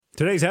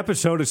Today's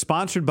episode is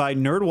sponsored by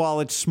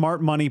NerdWallet's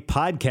Smart Money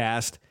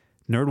Podcast.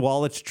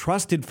 NerdWallet's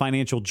trusted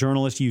financial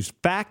journalists use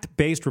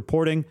fact-based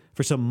reporting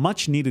for some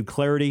much-needed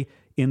clarity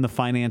in the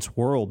finance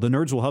world. The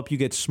nerds will help you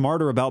get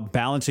smarter about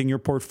balancing your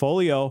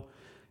portfolio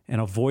and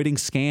avoiding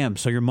scams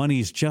so your money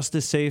is just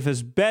as safe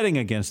as betting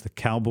against the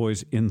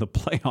Cowboys in the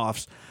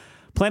playoffs.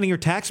 Planning your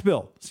tax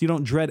bill so you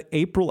don't dread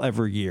April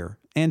every year.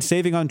 And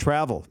saving on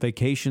travel.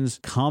 Vacations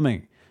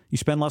coming. You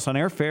spend less on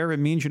airfare. It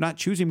means you're not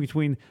choosing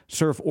between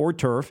surf or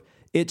turf.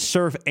 It's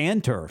surf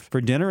and turf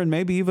for dinner and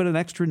maybe even an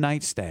extra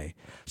night stay.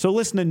 So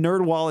listen to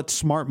NerdWallet's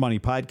Smart Money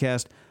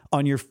Podcast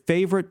on your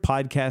favorite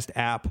podcast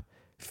app.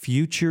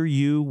 Future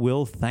you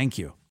will thank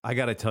you. I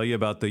got to tell you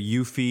about the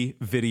Eufy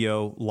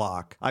Video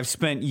Lock. I've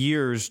spent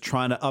years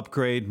trying to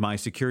upgrade my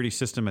security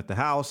system at the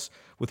house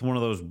with one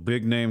of those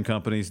big name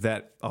companies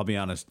that, I'll be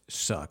honest,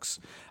 sucks.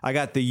 I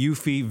got the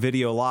Eufy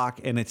Video Lock,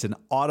 and it's an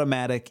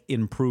automatic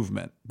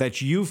improvement.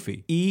 That's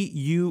Eufy,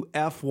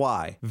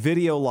 E-U-F-Y,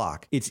 Video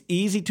Lock. It's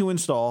easy to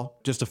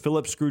install, just a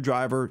Phillips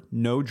screwdriver,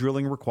 no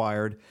drilling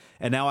required.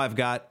 And now I've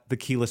got the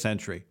keyless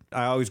entry.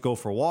 I always go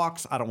for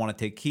walks. I don't want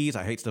to take keys.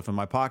 I hate stuff in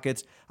my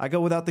pockets. I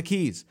go without the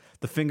keys.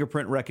 The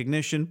fingerprint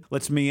recognition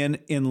lets me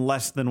in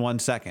less than 1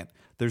 second.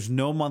 There's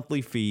no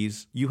monthly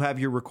fees. You have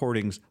your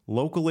recordings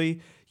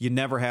locally. You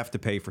never have to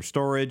pay for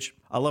storage.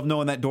 I love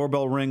knowing that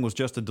doorbell ring was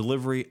just a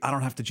delivery. I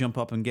don't have to jump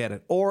up and get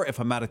it. Or if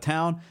I'm out of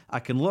town, I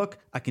can look,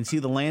 I can see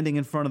the landing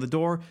in front of the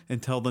door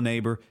and tell the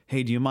neighbor,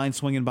 hey, do you mind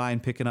swinging by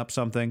and picking up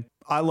something?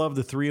 I love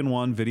the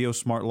 3-in-1 Video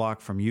Smart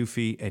Lock from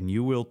Eufy, and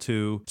you will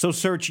too. So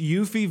search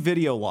Eufy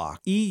Video Lock,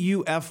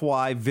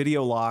 E-U-F-Y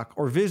Video Lock,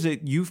 or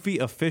visit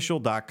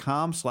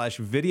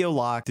eufyofficial.com/video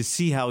lock to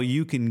see how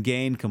you can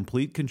gain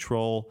complete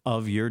control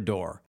of your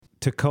door.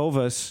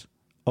 Tecovas,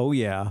 oh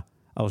yeah.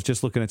 I was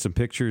just looking at some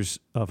pictures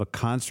of a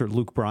concert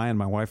Luke Bryan,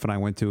 my wife and I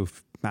went to,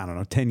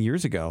 10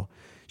 years ago.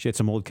 She had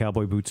some old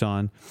cowboy boots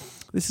on.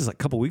 This is like a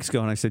couple weeks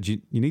ago, and I said,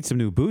 you need some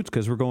new boots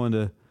because we're going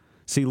to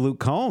see Luke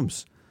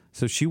Combs.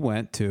 So she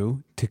went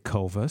to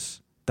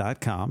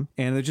tecovas.com,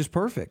 and they're just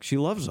perfect. She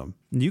loves them.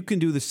 You can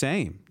do the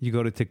same. You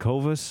go to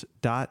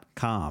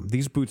tecovas.com.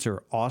 These boots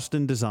are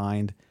Austin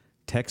designed,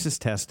 Texas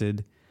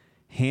tested,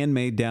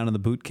 handmade down in the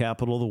boot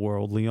capital of the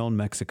world, Leon,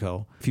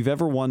 Mexico. If you've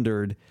ever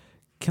wondered,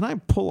 can I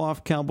pull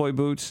off cowboy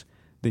boots?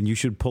 Then you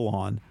should pull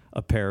on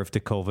a pair of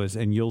Tecovas,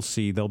 and you'll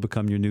see they'll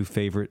become your new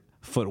favorite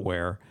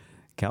footwear.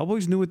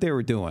 Cowboys knew what they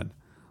were doing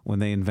when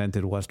they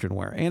invented Western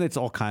wear, and it's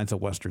all kinds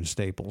of Western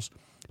staples.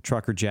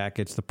 Trucker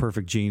jackets, the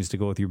perfect jeans to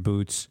go with your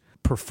boots,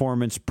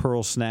 performance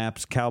pearl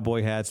snaps,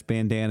 cowboy hats,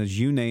 bandanas,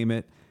 you name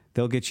it,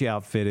 they'll get you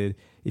outfitted.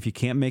 If you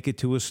can't make it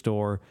to a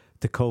store,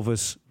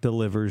 Tecovas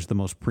delivers the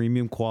most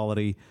premium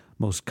quality,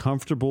 most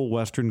comfortable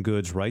Western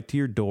goods right to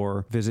your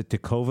door. Visit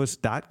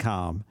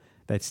tecovas.com.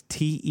 That's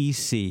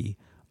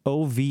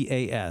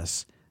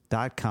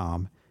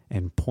TECOVAS.com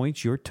and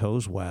point your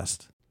toes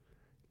west.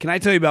 Can I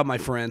tell you about my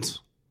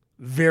friends?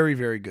 Very,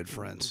 very good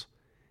friends.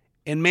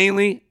 And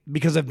mainly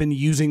because I've been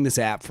using this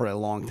app for a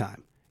long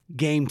time.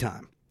 Game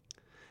Time.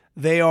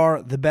 They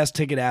are the best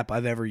ticket app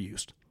I've ever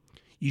used.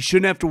 You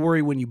shouldn't have to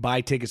worry when you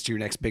buy tickets to your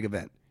next big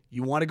event.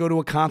 You want to go to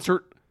a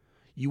concert?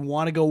 You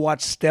want to go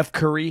watch Steph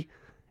Curry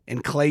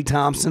and Klay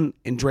Thompson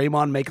and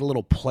Draymond make a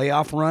little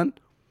playoff run?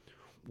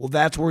 Well,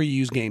 that's where you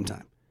use Game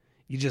Time.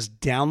 You just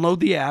download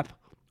the app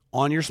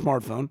on your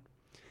smartphone,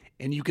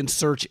 and you can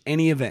search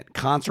any event,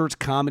 concerts,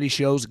 comedy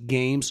shows,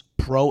 games,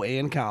 pro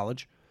and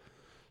college.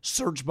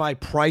 Search by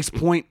price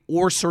point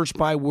or search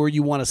by where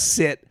you want to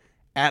sit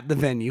at the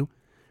venue.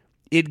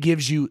 It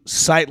gives you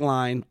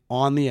sightline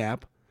on the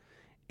app,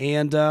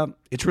 and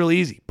it's really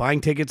easy.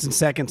 Buying tickets in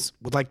seconds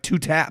with like 2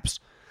 taps.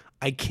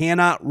 I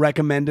cannot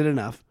recommend it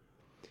enough.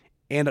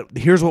 And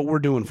here's what we're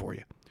doing for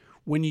you.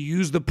 When you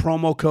use the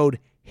promo code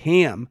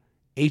HAM,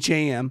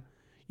 H-A-M,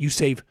 you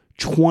save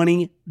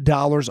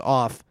 $20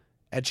 off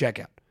at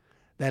checkout.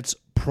 That's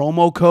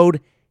promo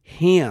code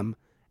HAM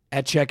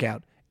at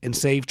checkout and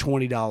save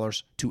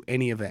 $20 to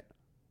any event.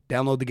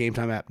 Download the Game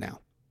Time app now.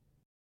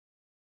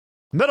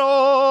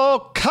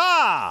 Middle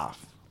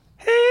calf.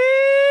 Hey,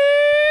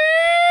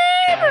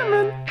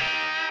 Herman.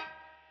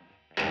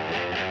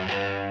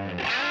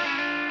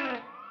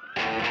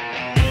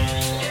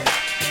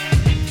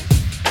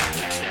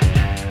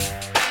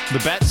 The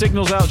bat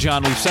signal's out,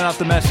 John. We've sent out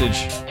the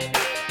message.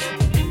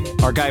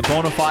 Our guy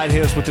Bonafide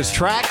hit us with this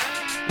track.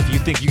 If you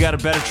think you got a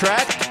better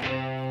track,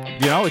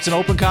 it's an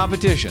open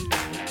competition.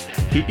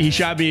 He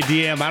shot me a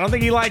DM. I don't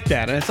think he liked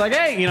that. And it's like,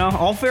 hey,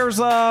 all fair's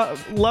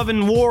love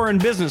and war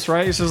and business,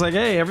 right? It's just like,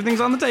 hey,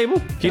 everything's on the table.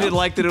 He didn't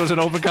like that it was an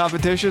open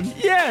competition?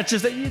 Yeah, it's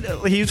just that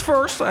he's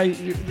first.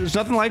 There's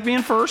nothing like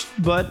being first,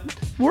 but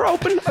we're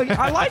open.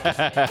 I like it.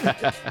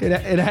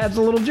 It adds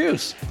a little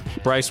juice.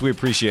 Bryce, we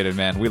appreciate it,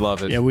 man. We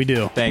love it. Yeah, we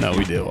do. Thank you.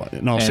 We do.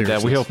 In all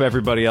seriousness. We hope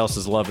everybody else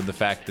is loving the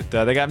fact that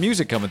they got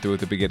music coming through at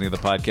the beginning of the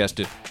podcast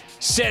to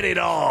set it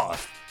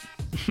off.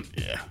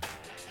 Yeah.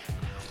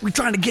 We're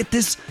trying to get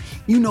this,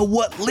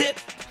 lit.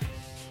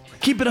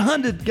 Keep it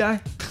 100,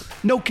 guy.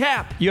 No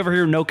cap. You ever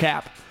hear no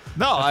cap?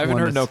 No, I haven't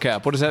heard no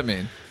cap. What does that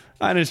mean?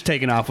 I'm just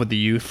taking off with the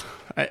youth.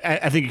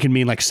 I think it can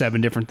mean like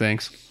 7 different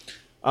things.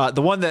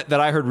 The one that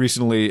I heard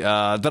recently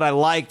that I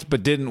liked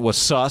but didn't was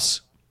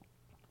sus.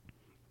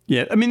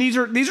 Yeah, I mean these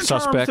are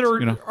Suspect,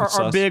 terms that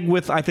are big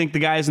with I think the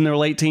guys in their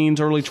late teens,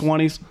 early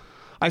 20s.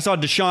 I saw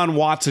Deshaun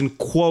Watson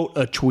quote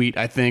a tweet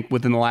I think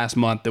within the last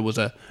month that was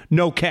a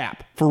no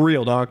cap for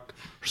real, dog,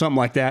 or something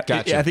like that.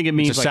 Gotcha. I think it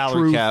means it's a like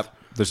salary truth. cap.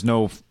 There's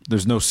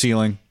no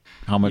ceiling.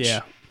 How much?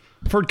 Yeah,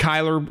 I've heard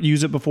Kyler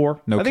use it before.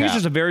 No I think cap. it's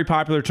just a very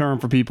popular term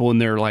for people in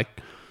their like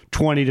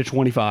 20 to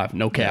 25.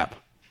 No cap.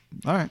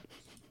 All right.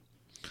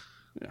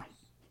 Yeah.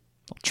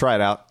 I'll try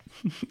it out.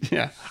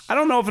 Yeah, I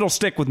don't know if it'll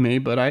stick with me,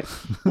 but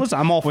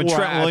I'm all for it.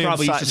 I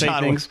probably used to say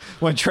things.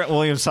 When Trent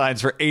Williams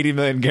signs for $80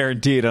 million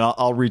guaranteed, and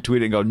I'll retweet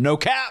it and go, no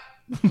cap.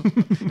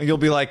 And you'll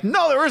be like,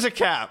 no, there is a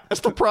cap.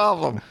 That's the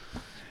problem.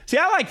 See,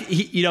 I like,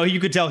 you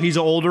could tell he's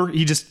older.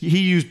 He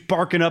used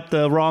barking up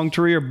the wrong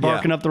tree or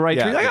barking up the right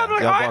tree.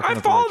 I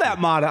follow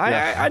that motto.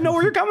 I know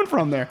where you're coming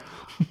from there.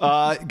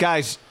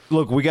 Guys,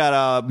 look, we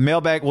got a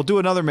mailbag. We'll do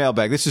another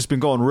mailbag. This has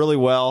been going really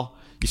well.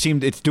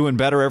 It's doing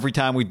better every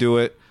time we do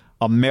it.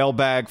 A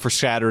mailbag for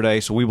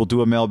Saturday, so we will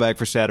do a mailbag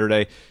for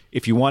Saturday.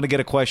 If you want to get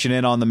a question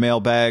in on the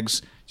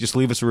mailbags, just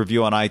leave us a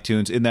review on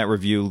iTunes. In that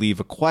review, leave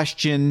a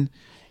question,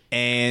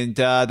 and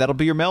that'll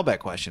be your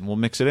mailbag question. We'll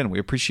mix it in. We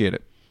appreciate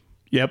it.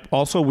 Yep.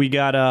 Also, we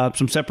got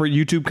some separate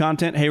YouTube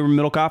content. Hey,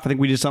 Middlecoff. I think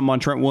we did something on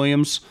Trent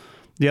Williams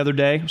the other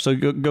day, so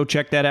go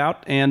check that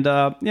out. And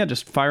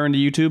just fire into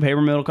YouTube. Hey,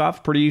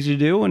 Middlecoff. Pretty easy to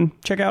do, and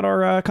check out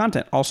our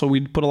content. Also,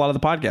 we put a lot of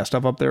the podcast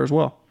stuff up there as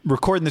well.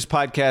 Recording this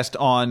podcast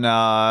on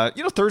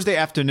Thursday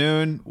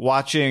afternoon,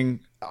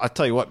 watching. I'll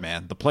tell you what,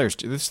 man, the players.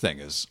 This thing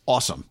is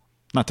awesome.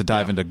 Not to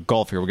dive into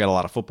golf here, we got a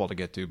lot of football to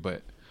get to,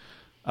 but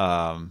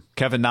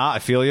Kevin Na, I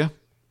feel you.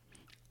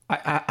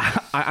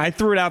 I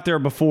threw it out there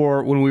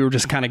before when we were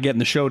just kind of getting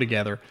the show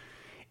together.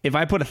 If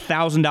I put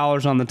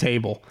 $1,000 on the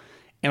table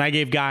and I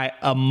gave Guy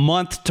a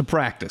month to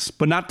practice,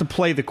 but not to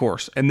play the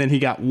course, and then he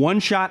got one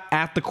shot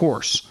at the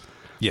course,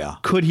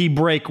 could he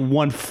break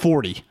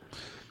 140?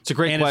 It's a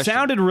great question. And it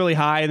sounded really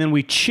high, and then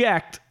we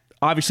checked.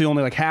 Obviously,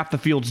 only like half the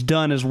field's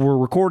done as we're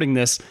recording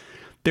this.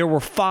 There were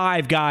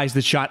 5 guys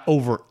that shot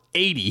over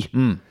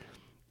 80,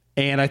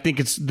 and I think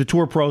it's the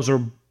Tour Pros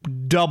are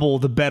double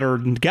the better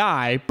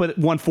guy, but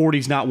 140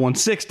 is not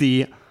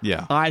 160.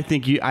 Yeah, I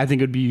think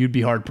you'd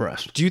be hard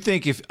pressed. Do you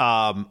think if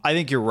I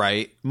think you're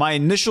right? My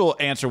initial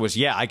answer was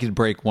I could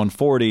break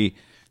 140.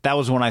 That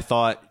was when I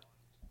thought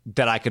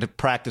that I could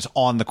practice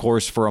on the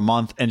course for a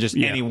month and just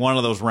any one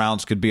of those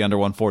rounds could be under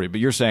 140.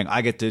 But you're saying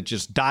I get to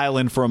just dial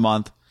in for a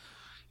month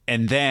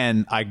and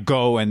then I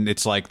go and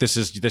it's like, this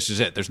is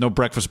it. There's no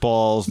breakfast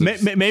balls.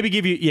 Maybe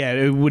give you,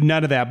 it would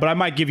none of that, but I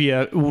might give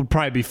you, it would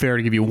probably be fair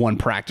to give you one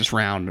practice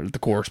round at the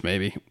course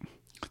maybe.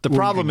 The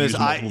problem is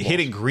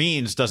hitting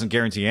greens doesn't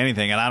guarantee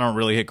anything and I don't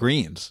really hit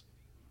greens.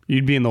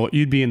 You'd be in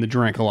the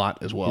drink a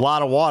lot as well. A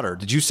lot of water.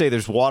 Did you say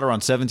there's water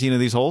on 17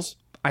 of these holes?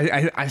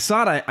 I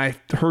thought I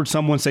heard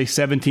someone say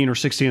 17 or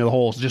 16 of the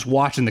holes. Just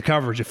watching the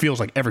coverage, it feels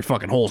like every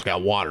fucking hole's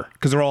got water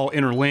because they're all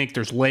interlinked.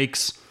 There's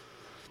lakes.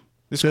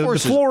 This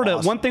course is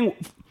awesome. One thing,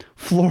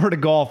 Florida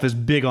golf is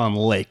big on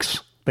lakes.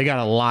 They got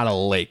a lot of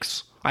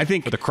lakes. I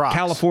think the Crocs.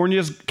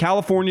 California's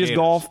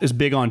golf is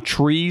big on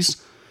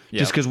trees,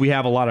 just because we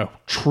have a lot of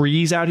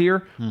trees out here.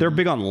 Mm-hmm. They're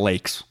big on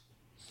lakes.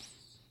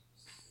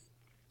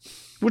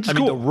 Which is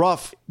cool.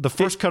 The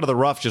first cut of the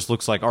rough just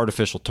looks like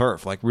artificial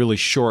turf, like really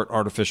short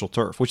artificial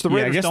turf, which the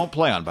Raiders don't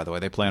play on, by the way.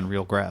 They play on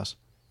real grass.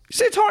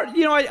 It's hard.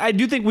 I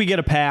do think we get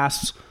a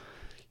pass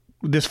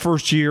this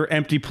first year,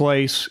 empty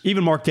place.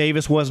 Even Mark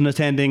Davis wasn't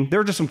attending.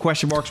 There are just some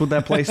question marks with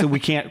that place that we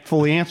can't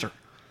fully answer.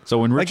 So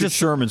when Richard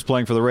Sherman's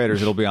playing for the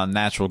Raiders, it'll be on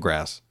natural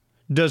grass.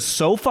 Does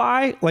SoFi,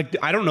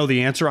 I don't know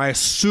the answer. I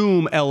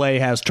assume LA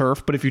has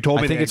turf, but if you told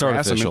me I think it's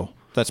artificial.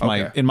 That's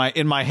in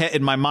my head,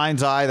 in my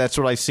mind's eye, that's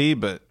what I see,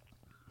 but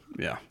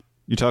yeah.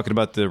 You talking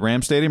about the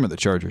Ram Stadium or the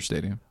Charger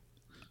Stadium?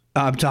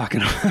 I'm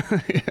talking.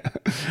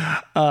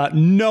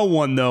 No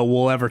one, though,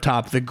 will ever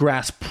top the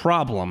grass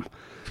problem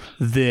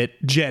that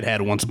Jed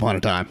had once upon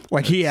a time.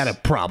 He had a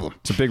problem.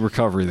 It's a big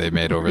recovery they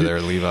made over there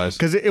at Levi's.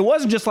 Because it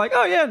wasn't just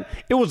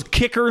it was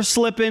kickers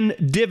slipping,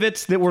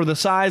 divots that were the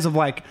size of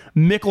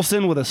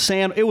Mickelson with a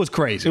sand. It was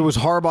crazy. It was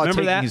Harbaugh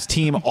taking his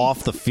team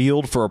off the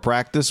field for a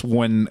practice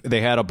when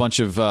they had a bunch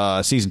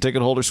of season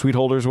ticket holders, suite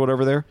holders,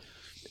 whatever there.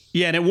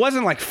 Yeah, and it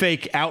wasn't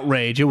fake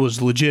outrage. It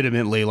was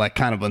legitimately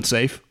kind of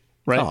unsafe,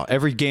 right? Oh,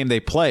 every game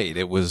they played,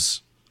 it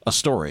was a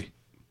story.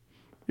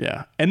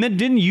 Yeah. And then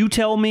didn't you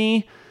tell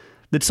me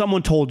that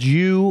someone told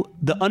you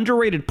the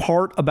underrated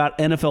part about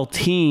NFL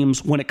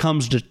teams when it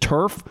comes to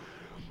turf?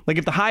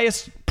 If the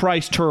highest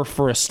price turf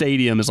for a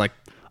stadium is $1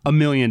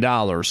 million,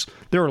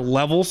 there are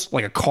levels,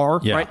 like a car,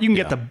 right? You can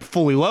get the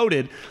fully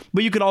loaded,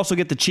 but you could also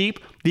get the cheap.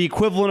 The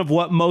equivalent of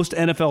what most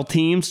NFL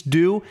teams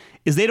do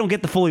is they don't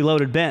get the fully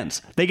loaded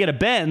Benz. They get a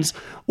Benz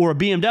or a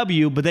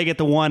BMW, but they get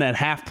the one at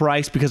half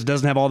price because it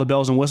doesn't have all the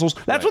bells and whistles.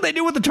 That's what they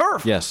do with the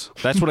turf. Yes.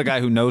 That's what a guy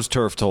who knows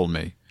turf told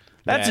me.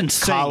 That's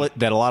insane.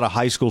 That a lot of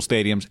high school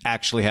stadiums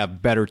actually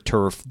have better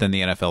turf than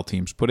the NFL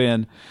teams put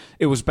in.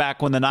 It was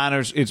back when the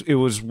Niners, it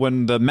was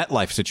when the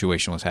MetLife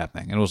situation was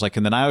happening. And it was like,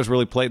 can the Niners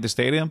really play at the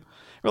stadium?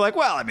 We're like,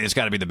 well, I mean, it's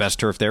got to be the best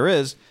turf there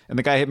is. And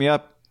the guy hit me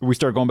up. We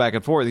started going back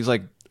and forth. He's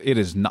like, it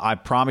is not, I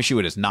promise you,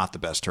 it is not the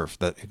best turf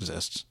that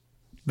exists.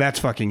 That's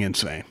fucking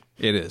insane.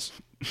 It is.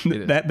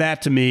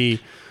 That to me,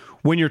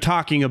 when you're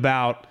talking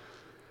about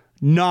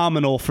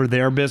nominal for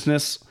their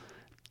business,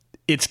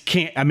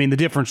 the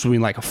difference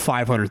between like a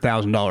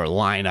 $500,000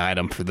 line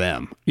item for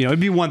them. It'd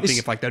be one thing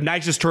if like the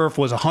nicest turf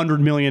was $100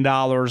 million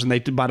and they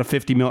bought a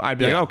 $50 million. I'd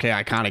be like, okay,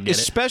 I kind of get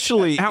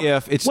Especially it.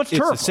 if it's what's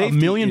turf? a safety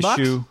 $1 million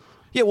issue.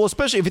 Yeah, well,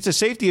 especially if it's a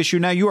safety issue.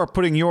 Now you are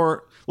putting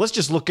let's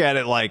just look at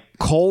it like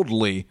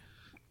coldly,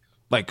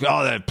 like,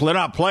 they're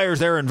not players,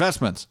 they're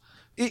investments.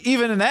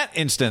 Even in that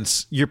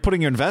instance, you're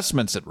putting your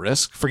investments at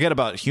risk. Forget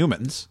about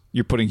humans.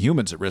 You're putting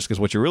humans at risk is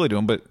what you're really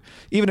doing. But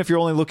even if you're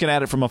only looking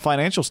at it from a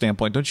financial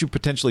standpoint, don't you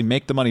potentially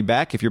make the money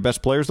back if your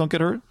best players don't get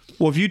hurt?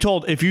 Well, if you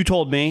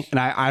told me, and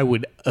I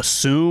would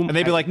assume, and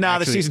they'd be like, "Nah,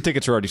 the season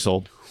tickets are already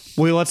sold."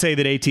 Well, let's say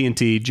that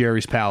AT&T,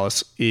 Jerry's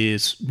Palace,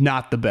 is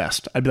not the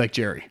best. I'd be like,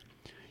 Jerry,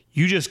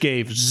 you just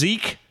gave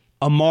Zeke,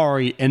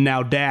 Amari, and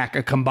now Dak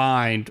a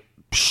combined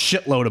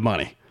shitload of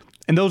money,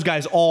 and those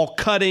guys all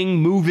cutting,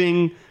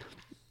 moving.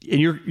 And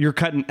you're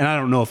cutting, and I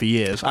don't know if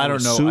he is. I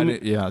don't know.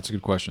 Yeah, that's a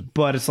good question.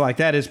 But it's like,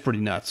 that is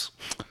pretty nuts.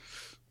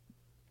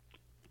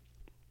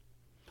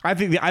 I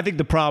think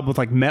the problem with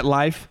like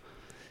MetLife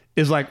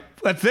is like,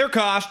 that's their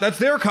cost. That's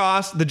their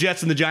cost. The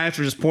Jets and the Giants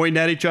are just pointing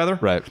at each other.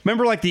 Right.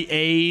 Remember like the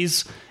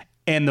A's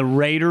and the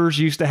Raiders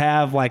used to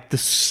have like the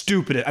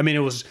stupidest. I mean, it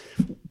was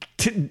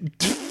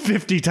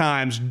 50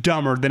 times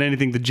dumber than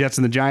anything the Jets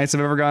and the Giants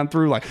have ever gone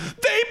through. Like,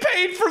 they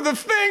paid for the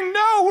thing.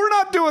 No, we're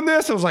not doing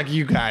this. It was like,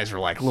 you guys are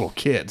like little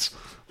kids.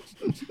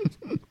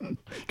 You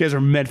guys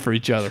are meant for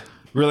each other.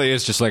 Really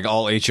is just like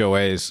all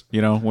HOAs,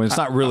 when it's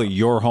not really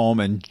your home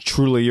and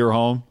truly your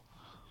home.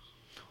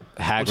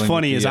 What's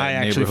funny is I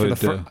actually,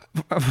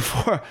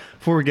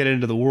 before we get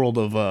into the world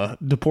of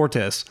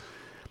Deportes,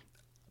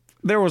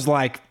 there was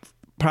like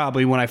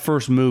probably when I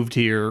first moved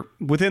here,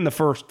 within the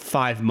first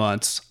 5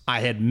 months, I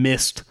had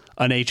missed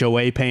an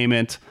HOA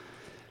payment.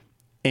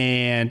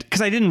 And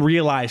because I didn't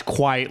realize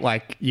quite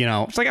like,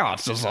 it's like, I'll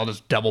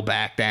just double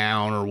back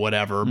down or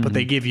whatever. Mm-hmm. But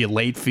they give you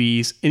late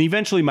fees. And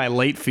eventually my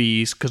late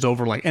fees,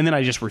 and then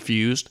I just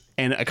refused.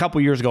 And a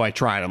couple years ago I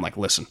tried. I'm like,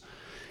 listen,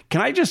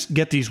 can I just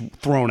get these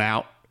thrown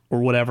out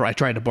or whatever? I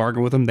tried to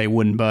bargain with them. They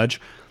wouldn't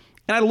budge.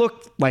 And I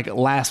looked like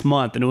last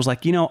month and it was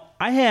like,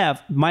 I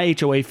have my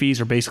HOA fees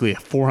are basically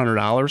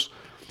 $400.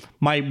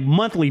 My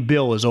monthly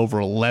bill is over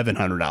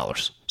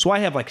 $1,100. So I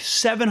have like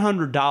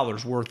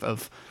 $700 worth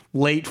of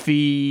late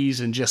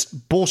fees and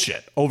just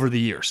bullshit over the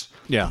years.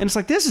 Yeah. And it's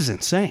like, this is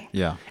insane.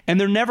 Yeah. And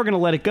they're never going to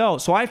let it go.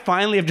 So I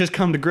finally have just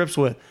come to grips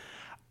with,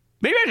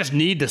 maybe I just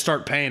need to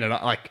start paying it.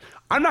 Like,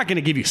 I'm not going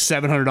to give you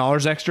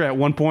 $700 extra at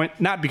one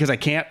point, not because I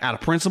can't out of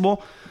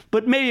principle,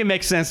 but maybe it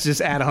makes sense to just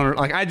add $100.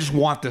 Like, I just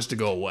want this to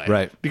go away.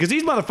 Right. Because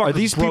these motherfuckers are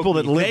these people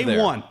that live there?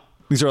 They won.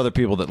 These are other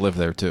people that live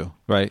there too,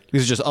 right?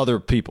 These are just other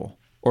people.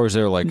 Or is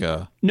there like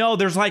a... No,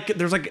 there's like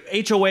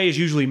HOA is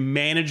usually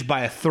managed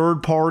by a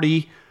third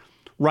party,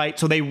 right?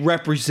 So they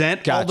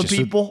represent all the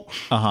people.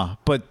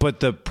 But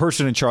the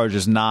person in charge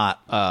is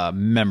not a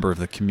member of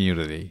the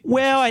community.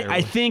 Well,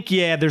 I think,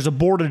 there's a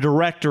board of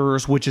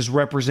directors, which is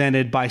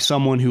represented by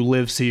someone who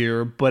lives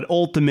here. But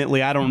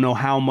ultimately, I don't know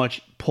how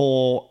much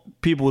pull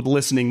people with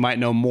listening might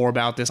know more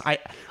about this.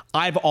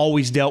 I've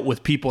always dealt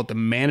with people at the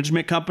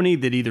management company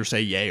that either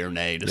say yay or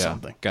nay to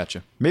something.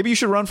 Gotcha. Maybe you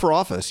should run for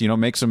office,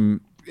 make some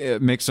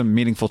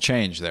meaningful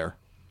change there.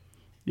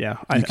 Yeah,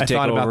 I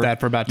thought about that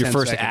for about 10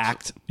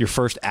 seconds. Your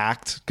first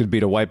act could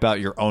be to wipe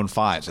out your own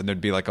fines, and there'd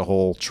be like a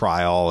whole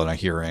trial and a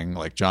hearing.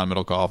 Like John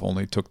Middlecoff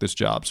only took this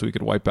job so he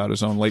could wipe out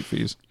his own late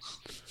fees.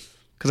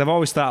 Because I've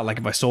always thought, like,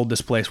 if I sold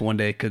this place one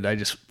day, could I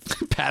just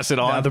pass it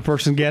on? The other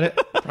person get it?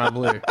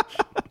 Probably.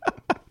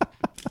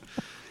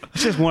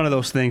 It's just one of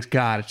those things.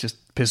 God, it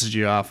just pisses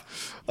you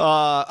off.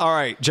 All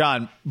right,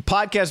 John.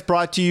 Podcast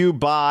brought to you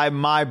by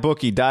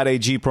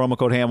MyBookie.ag, promo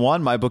code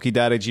HAM1.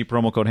 MyBookie.ag,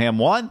 promo code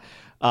HAM1.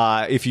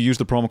 If you use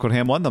the promo code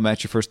HAM1, they'll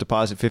match your first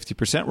deposit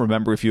 50%.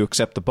 Remember, if you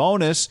accept the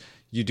bonus,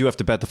 you do have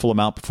to bet the full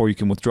amount before you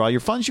can withdraw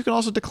your funds. You can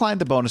also decline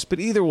the bonus. But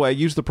either way,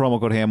 use the promo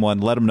code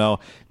HAM1. Let them know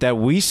that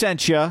we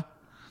sent you.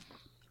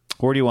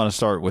 Where do you want to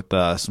start with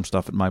some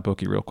stuff at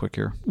MyBookie real quick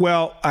here?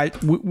 Well,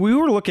 we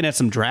were looking at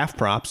some draft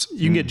props.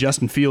 You can get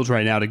Justin Fields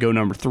right now to go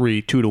number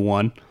 3,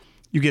 2-1.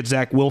 You get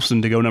Zach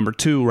Wilson to go number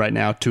 2 right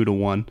now,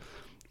 2-1.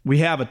 We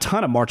have a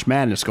ton of March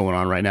Madness going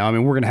on right now. I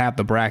mean, we're going to have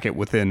the bracket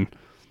within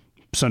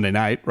Sunday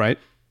night, right?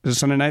 Is it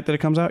Sunday night that it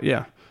comes out?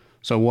 Yeah.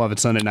 So we'll have it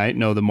Sunday night.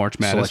 No, the March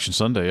Madness. Selection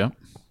Sunday, yeah.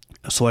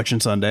 Selection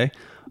Sunday.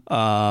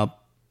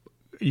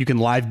 You can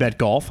live bet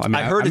golf. I mean,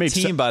 I heard a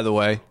team, by the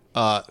way,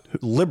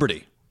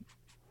 Liberty.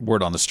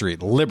 Word on the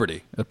street.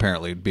 Liberty,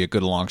 apparently, would be a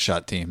good long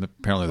shot team.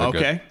 Apparently, they're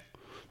good.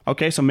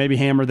 Okay, so maybe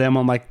hammer them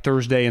on like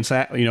Thursday and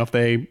Saturday, if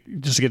they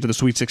just get to the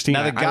Sweet 16.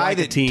 Now, the guy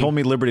that told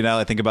me Liberty, now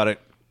that I think about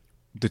it,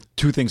 the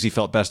two things he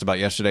felt best about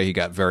yesterday, he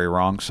got very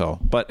wrong. So,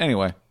 but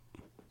anyway.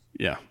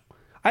 Yeah.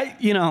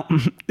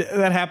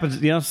 That happens.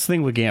 It's the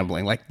thing with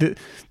gambling. Like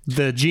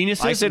the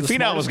geniuses. I said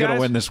Finau was going to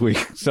win this week,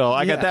 so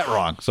I got that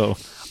wrong. So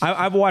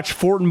I've watched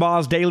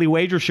Fortinbaugh's Daily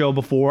Wager show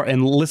before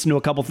and listened to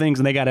a couple things,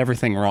 and they got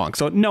everything wrong.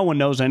 So no one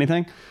knows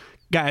anything.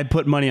 Guy had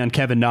put money on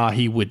Kevin Na,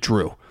 he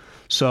withdrew.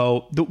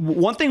 So the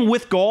one thing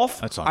with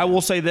golf, I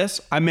will say this: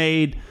 I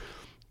turned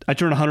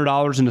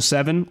 $100 into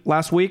 7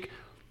 last week.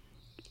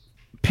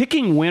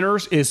 Picking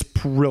winners is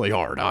really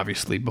hard,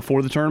 obviously,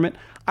 before the tournament.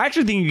 I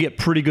actually think you get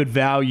pretty good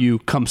value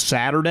come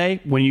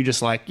Saturday when you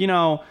just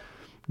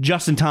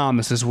Justin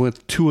Thomas is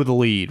with 2 of the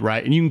lead,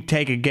 right? And you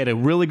can get a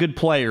really good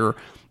player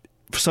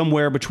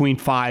somewhere between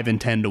 5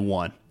 and 10 to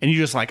 1. And you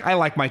just I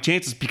like my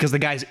chances because the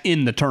guy's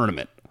in the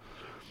tournament.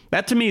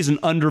 That to me is an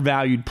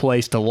undervalued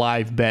place to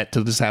live bet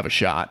to just have a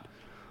shot.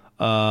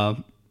 Yeah.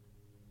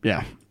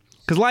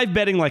 Because live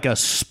betting like a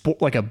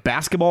sport, like a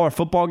basketball or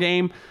football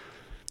game,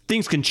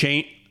 things can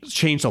change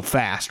so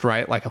fast,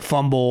 right? Like a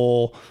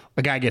fumble,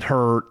 a guy get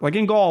hurt. Like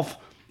in golf,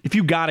 if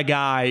you got a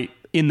guy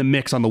in the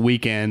mix on the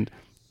weekend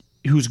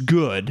who's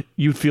good,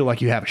 you'd feel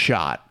like you have a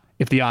shot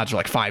if the odds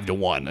are 5 to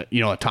 1,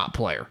 a top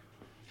player.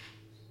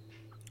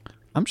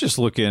 I'm just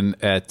looking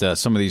at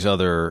some of these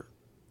other.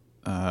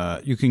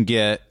 You can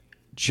get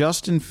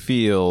Justin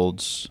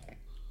Fields.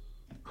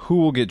 Who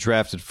will get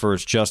drafted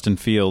first, Justin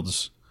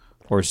Fields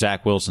or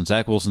Zach Wilson?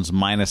 Zach Wilson's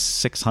minus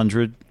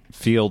 600.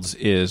 Fields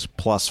is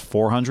plus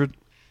 400.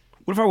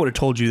 What if I would have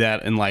told you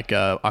that in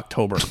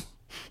October?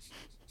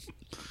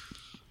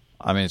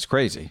 I mean, it's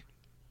crazy.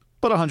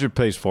 But 100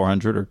 pays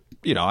 400, or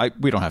we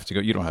don't have to go.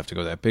 You don't have to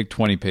go that big.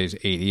 20 pays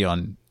 80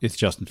 on it's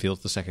Justin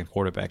Fields, the second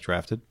quarterback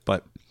drafted.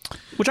 But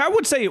which I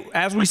would say,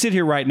 as we sit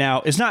here right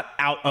now, is not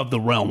out of the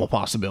realm of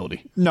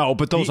possibility. No,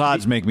 but those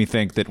odds make me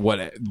think that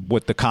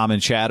what the common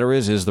chatter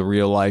is the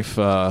real life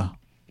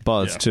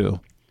buzz too.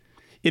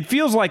 It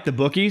feels like the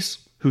bookies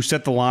who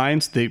set the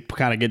lines, they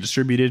kind of get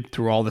distributed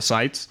through all the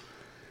sites.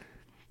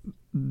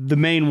 The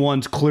main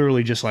ones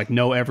clearly just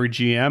know every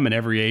GM and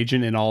every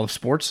agent in all of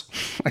sports.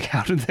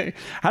 How do they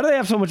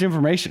have so much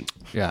information?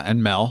 Yeah,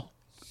 and Mel.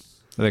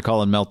 Are they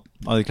calling Mel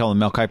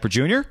Kiper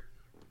Jr.?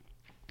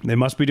 They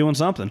must be doing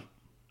something.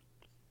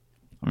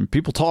 I mean,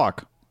 people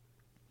talk.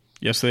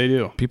 Yes, they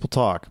do. People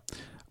talk.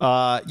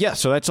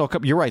 So that's all.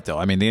 You're right, though.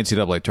 I mean, the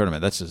NCAA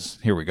tournament,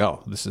 here we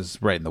go. This is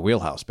right in the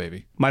wheelhouse,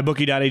 baby.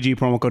 MyBookie.ag,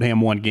 promo code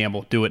HAM1,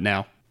 gamble. Do it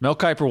now. Mel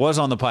Kiper was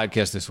on the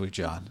podcast this week,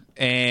 John,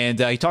 and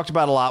he talked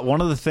about a lot. One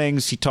of the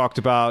guys he talked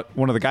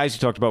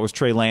about was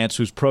Trey Lance,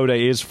 whose pro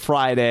day is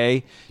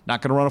Friday.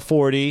 Not going to run a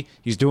 40.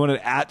 He's doing it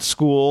at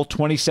school.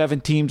 27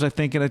 teams, I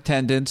think, in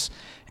attendance.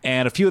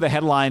 And a few of the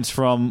headlines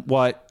from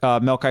what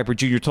Mel Kiper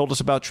Jr. told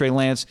us about Trey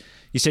Lance.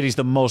 He said he's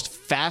the most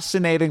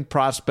fascinating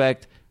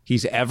prospect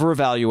he's ever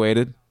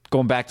evaluated,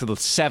 going back to the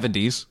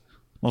 70s.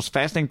 Most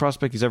fascinating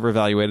prospect he's ever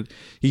evaluated.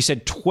 He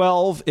said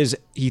 12 is,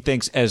 he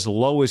thinks, as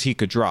low as he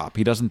could drop.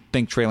 He doesn't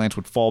think Trey Lance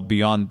would fall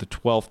beyond the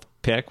 12th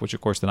pick, which,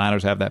 of course, the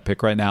Niners have that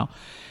pick right now.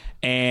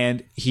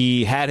 And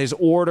he had his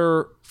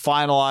order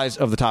finalized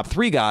of the top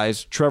 3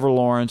 guys, Trevor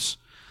Lawrence,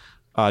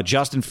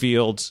 Justin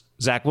Fields,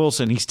 Zach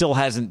Wilson. He still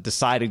hasn't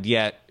decided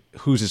yet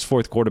who's his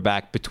 4th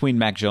quarterback between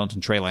Mac Jones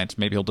and Trey Lance.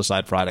 Maybe he'll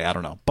decide Friday. I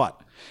don't know. But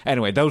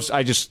anyway,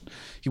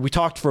 we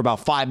talked for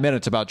about 5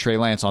 minutes about Trey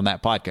Lance on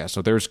that podcast.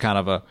 So there's kind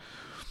of a...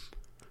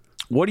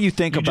 What do you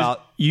think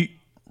about... You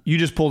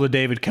just pulled a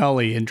David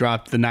Culley and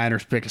dropped the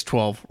Niners pick as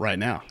 12 right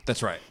now.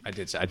 That's right. I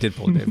did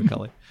pull a David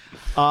Culley.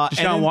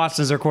 Deshaun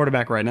Watson's their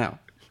quarterback right now.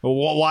 Well,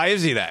 why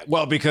is he that?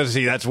 Well, because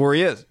that's where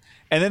he is.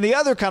 And then the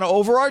other kind of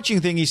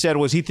overarching thing he said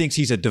was he thinks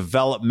he's a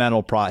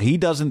developmental he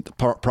doesn't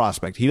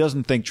prospect. He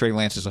doesn't think Trey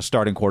Lance is a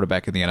starting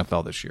quarterback in the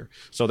NFL this year.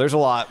 So there's a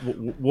lot.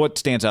 What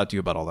stands out to you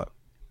about all that?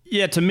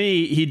 Yeah, to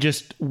me,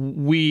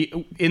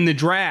 in the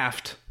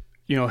draft...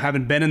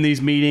 having been in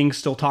these meetings,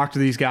 still talk to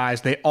these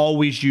guys, they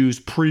always use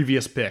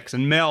previous picks.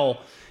 And Mel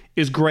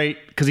is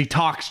great because he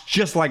talks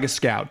just like a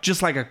scout,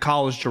 just like a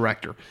college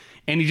director.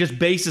 And he just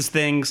bases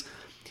things.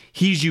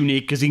 He's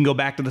unique because he can go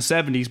back to the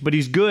 70s, but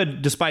he's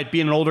good despite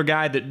being an older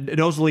guy that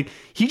knows the league.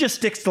 He just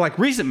sticks to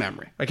recent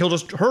memory. He'll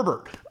just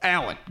Herbert,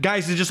 Allen,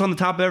 guys that are just on the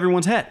top of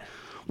everyone's head.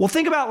 Well,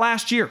 think about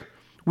last year.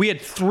 We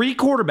had 3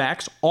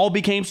 quarterbacks, all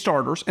became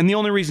starters, and the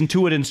only reason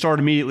Tua didn't start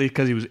immediately is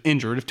because he was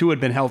injured. If Tua had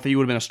been healthy, he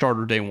would have been a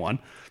starter day 1.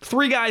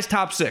 3 guys,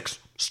 top 6,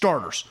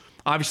 starters.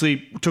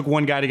 Obviously, took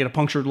one guy to get a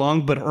punctured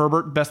lung, but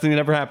Herbert, best thing that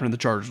ever happened to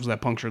the Chargers was that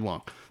punctured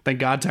lung. Thank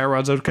God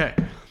Tyrod's okay.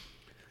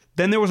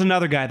 Then there was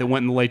another guy that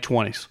went in the late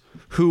 20s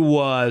who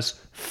was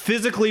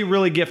physically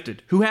really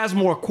gifted, who has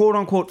more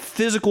quote-unquote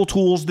physical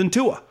tools than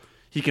Tua.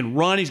 He can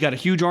run, he's got a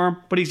huge arm,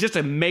 but he's just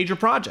a major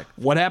project.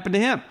 What happened to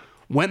him?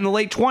 Went in the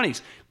late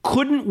 20s.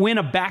 Couldn't win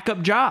a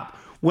backup job.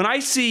 When I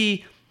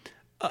see,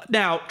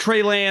 now,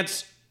 Trey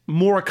Lance,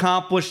 more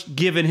accomplished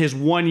given his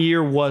 1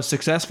 year was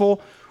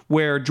successful,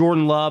 where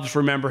Jordan Love's,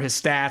 remember his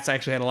stats,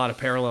 actually had a lot of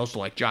parallels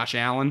to Josh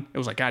Allen. It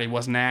was God, he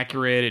wasn't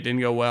accurate. It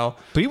didn't go well.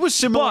 But he was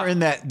similar in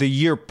that the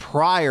year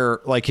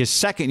prior, his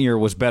second year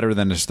was better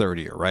than his third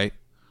year, right?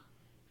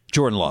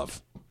 Jordan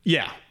Love.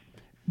 Yeah.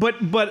 But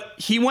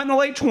he went in the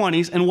late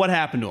 20s, and what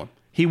happened to him?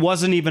 He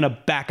wasn't even a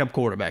backup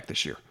quarterback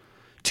this year.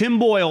 Tim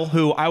Boyle,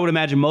 who I would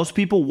imagine most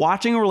people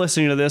watching or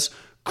listening to this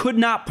could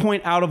not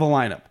point out of a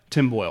lineup,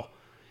 Tim Boyle.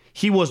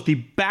 He was the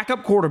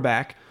backup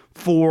quarterback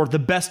for the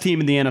best team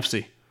in the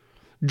NFC.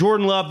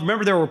 Jordan Love,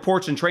 remember there were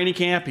reports in training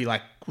camp, he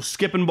was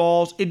skipping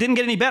balls. It didn't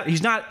get any better.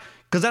 He's not,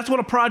 because that's what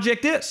a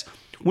project is.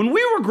 When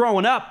we were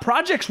growing up,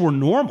 projects were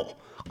normal.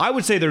 I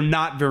would say they're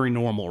not very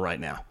normal right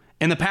now.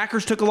 And the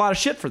Packers took a lot of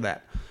shit for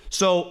that.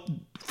 So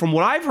from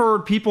what I've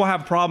heard, people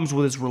have problems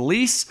with his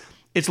release.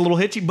 It's a little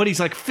hitchy, but he's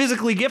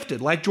physically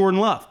gifted, like Jordan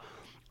Love.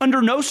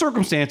 Under no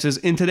circumstances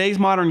in today's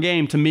modern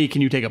game, to me,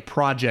 can you take a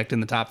project in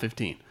the top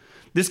 15.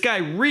 This guy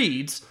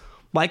reads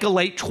like a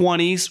late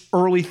 20s,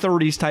 early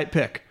 30s type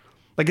pick.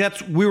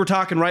 We were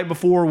talking right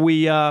before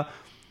we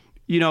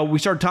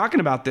started talking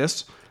about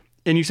this,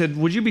 and you said,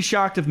 would you be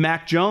shocked if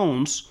Mac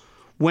Jones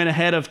went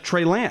ahead of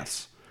Trey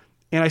Lance?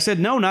 And I said,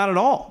 no, not at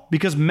all.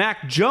 Because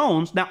Mac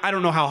Jones, now I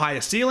don't know how high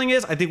his ceiling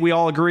is. I think we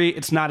all agree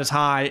it's not as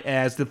high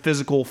as the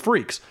physical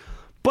freaks.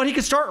 But he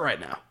can start right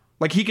now.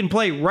 He can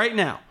play right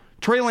now.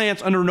 Trey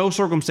Lance, under no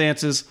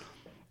circumstances,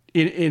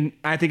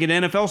 I think in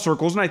NFL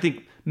circles, and I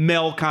think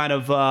Mel kind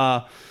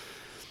of,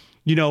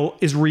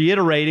 is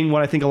reiterating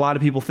what I think a lot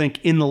of people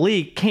think in the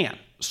league, can't.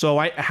 So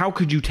how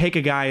could you take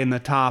a guy in the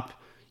top?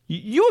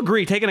 You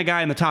agree, taking a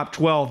guy in the top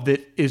 12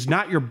 that is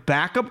not your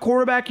backup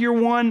quarterback year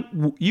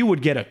one, you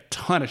would get a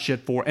ton of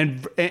shit for,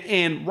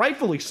 and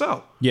rightfully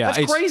so. Yeah,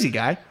 that's crazy,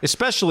 guy.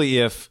 Especially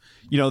if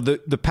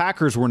the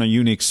Packers were in a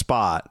unique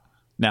spot.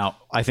 Now,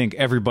 I think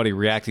everybody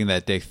reacting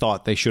that day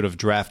thought they should have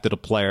drafted a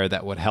player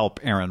that would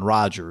help Aaron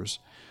Rodgers,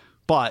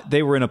 but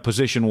they were in a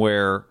position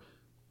where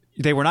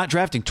they were not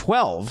drafting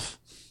 12.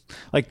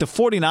 The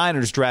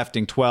 49ers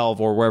drafting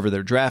 12 or wherever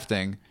they're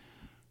drafting,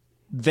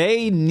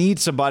 they need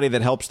somebody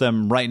that helps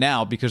them right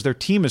now because their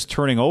team is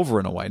turning over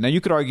in a way. Now,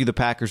 you could argue the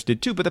Packers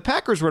did too, but the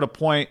Packers were at a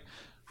point,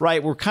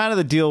 right, where kind of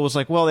the deal was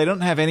well, they don't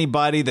have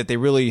anybody that they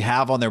really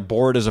have on their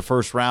board as a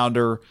first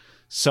rounder.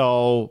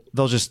 So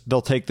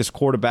they'll take this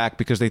quarterback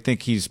because they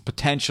think he's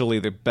potentially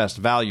the best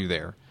value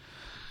there.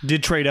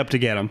 Did trade up to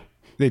get him.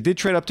 They did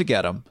trade up to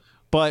get him.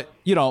 But,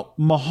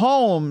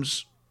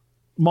 Mahomes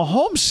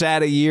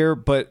sat a year,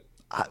 but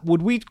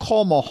would we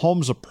call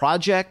Mahomes a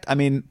project? I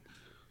mean,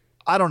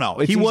 I don't know.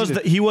 He was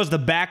the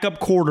backup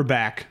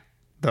quarterback,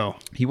 though.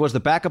 He was the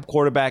backup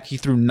quarterback. He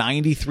threw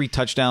 93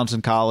 touchdowns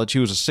in college. He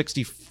was a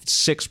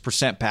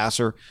 66%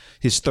 passer.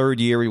 His third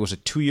year, he was a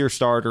 2-year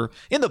starter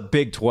in the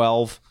Big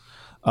 12.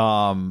 He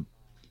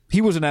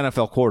was an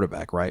NFL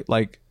quarterback, right?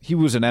 He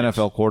was an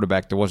NFL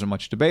quarterback. There wasn't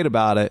much debate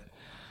about it.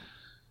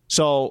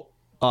 So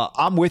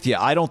I'm with you.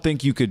 I don't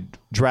think you could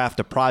draft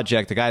a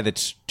project, a guy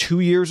that's 2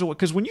 years away.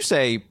 Because when you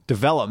say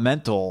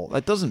developmental,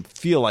 that doesn't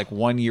feel like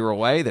 1 year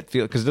away.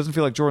 Because it doesn't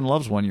feel like Jordan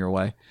Love's 1 year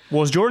away.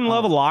 Well, is Jordan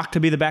Love a lock to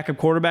be the backup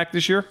quarterback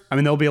this year? I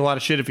mean, there'll be a lot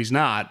of shit if he's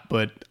not,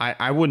 but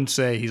I wouldn't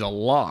say he's a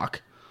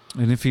lock.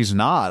 And if he's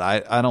not,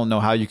 I don't know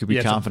how you could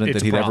be confident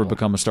that he'd ever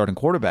become a starting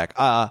quarterback.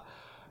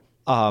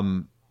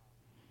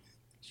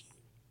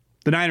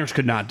 The Niners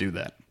could not do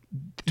that.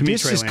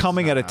 This is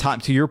coming at a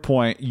time, to your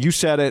point, you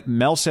said it,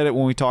 Mel said it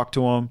when we talked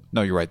to him.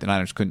 No, you're right. The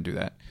Niners couldn't do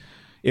that.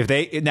 If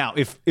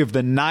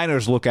the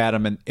Niners look at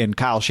him and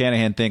Kyle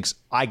Shanahan thinks,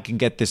 I can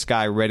get this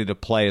guy ready to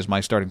play as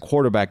my starting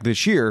quarterback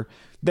this year,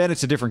 then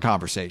it's a different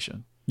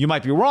conversation. You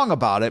might be wrong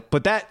about it,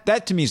 but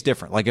that to me is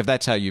different. If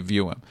that's how you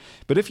view him.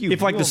 But to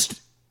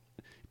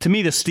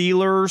me, the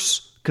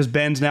Steelers, because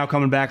Ben's now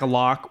coming back a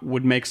lock,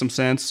 would make some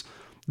sense.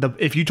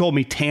 If you told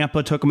me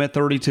Tampa took him at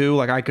 32,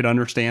 I could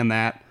understand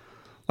that.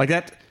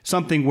 That's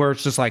something where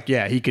it's just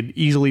he could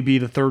easily be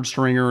the third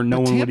stringer and no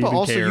one would even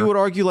also, care. You would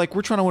argue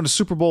we're trying to win a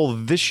Super Bowl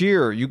this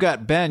year. You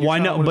got Ben. Well, I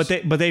know, but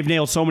they've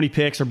nailed so many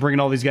picks. They're bringing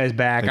all these guys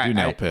back. They do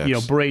nail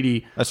picks.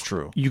 Brady. That's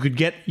true. You could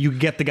get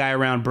the guy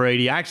around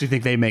Brady. I actually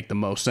think they make the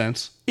most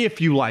sense if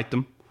you like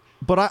them.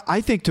 But I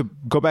think, to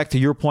go back to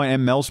your point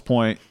and Mel's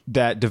point,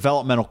 that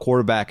developmental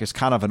quarterback is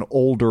kind of an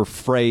older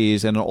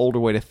phrase and an older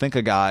way to think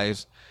of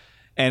guys.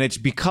 And it's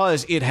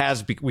because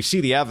we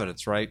see the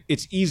evidence, right?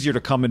 It's easier to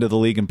come into the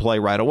league and play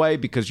right away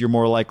because you're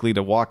more likely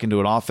to walk into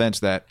an offense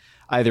that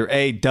either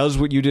A, does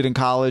what you did in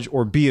college,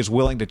 or B, is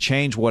willing to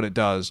change what it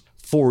does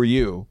for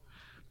you.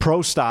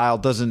 Pro style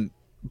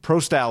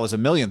is a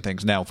million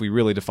things now if we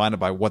really define it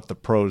by what the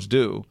pros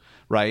do,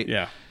 right?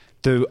 Yeah.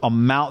 The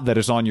amount that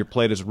is on your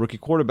plate as a rookie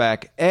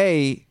quarterback,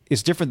 A,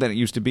 is different than it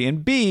used to be.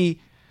 And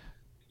B,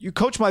 your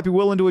coach might be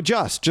willing to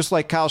adjust, just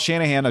like Kyle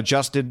Shanahan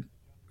adjusted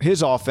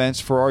his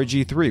offense for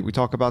RG3. We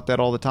talk about that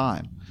all the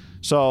time.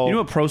 So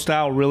what pro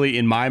style really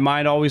in my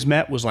mind always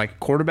meant was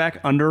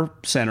quarterback under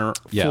center,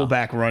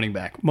 fullback, running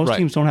back. Most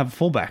teams don't have a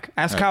fullback.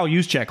 Ask Kyle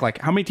Juszczyk,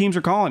 how many teams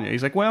are calling you?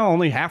 He's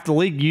only half the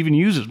league even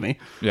uses me.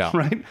 Yeah.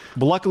 Right?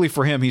 But luckily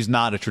for him, he's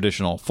not a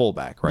traditional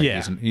fullback, right?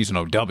 Yeah. He's an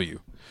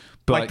OW.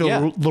 But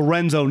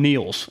Lorenzo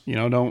Neals,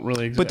 don't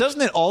really exist. But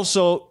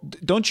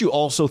don't you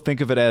also think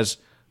of it as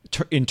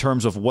in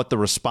terms of what the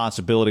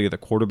responsibility of the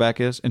quarterback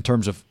is, in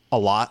terms of a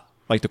lot?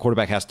 The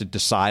quarterback has to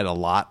decide a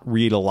lot,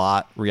 read a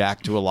lot,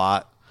 react to a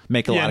lot,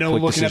 make a lot of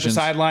quick looking decisions. at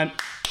the sideline.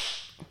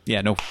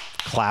 Yeah, no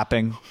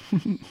clapping.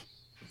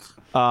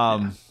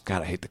 God,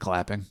 I hate the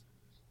clapping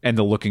and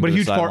the looking. But to a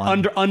huge the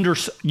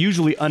part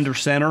usually under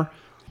center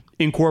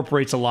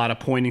incorporates a lot of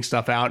pointing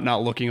stuff out,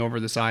 not looking over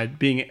the side.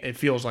 It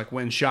feels like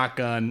when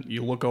shotgun,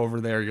 you look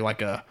over there,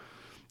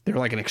 they're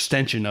like an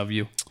extension of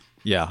you.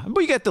 Yeah, but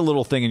you get the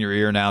little thing in your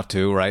ear now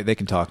too, right? They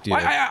can talk to you.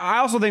 I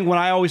also think when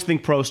I always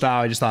think pro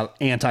style, I just thought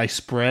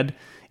anti-spread,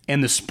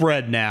 and the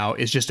spread now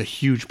is just a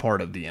huge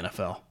part of the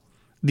NFL.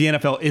 The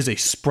NFL is a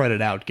spread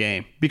it out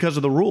game because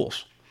of the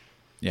rules.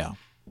 Yeah.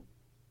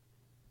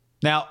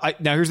 Now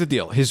here's the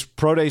deal. His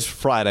pro day's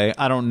Friday.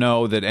 I don't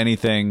know that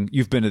anything.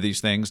 You've been to these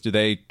things. Do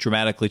they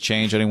dramatically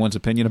change anyone's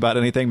opinion about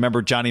anything?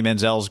 Remember Johnny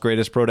Manziel's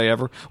greatest pro day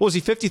ever? Was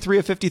he 53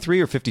 of 53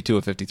 or 52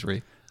 of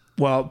 53?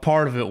 Well,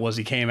 part of it was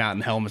he came out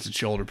in helmets and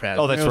shoulder pads.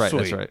 Oh, that's right. Sweet.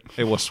 That's right.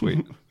 It was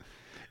sweet.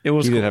 It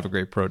was. He cool. did have a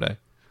great pro day.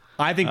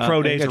 I think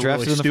pro days are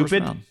really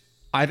stupid.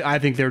 I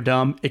think they're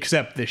dumb,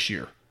 except this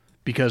year,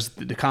 because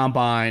the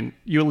combine,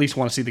 you at least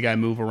want to see the guy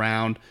move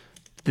around.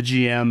 The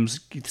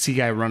GMs, see a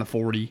guy run a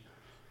 40.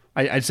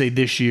 I'd say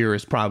this year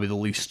is probably the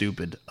least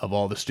stupid of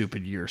all the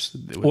stupid years.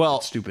 Well,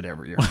 stupid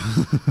every year.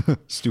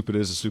 Stupid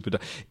is a stupid.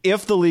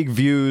 If the league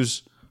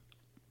views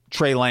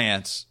Trey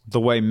Lance the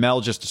way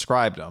Mel just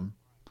described him,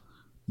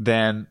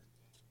 then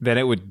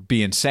it would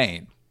be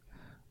insane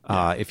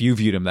if you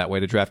viewed him that way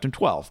to draft him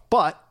 12.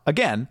 But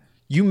again,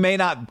 you may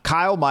not.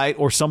 Kyle might,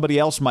 or somebody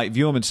else might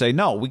view him and say,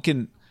 "No,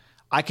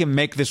 I can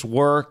make this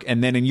work."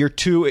 And then in year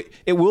 2,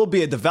 it will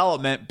be a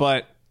development,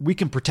 but we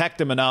can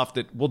protect him enough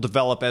that we'll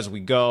develop as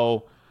we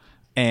go.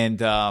 And,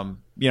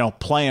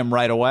 play him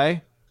right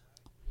away.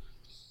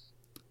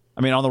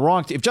 I mean, on the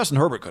wrong team, if Justin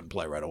Herbert couldn't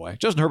play right away,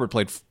 Justin Herbert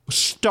was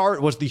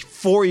the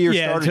 4-year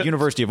starter at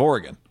University of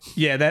Oregon.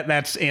 Yeah,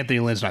 that's Anthony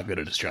Lynn's not good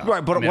at his job.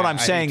 Right, but what I'm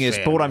saying is,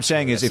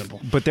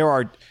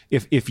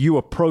 if you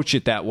approach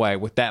it that way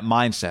with that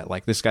mindset,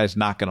 like this guy's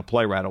not going to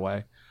play right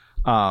away,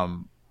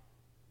 some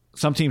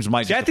teams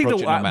might just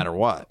approach it no matter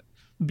what.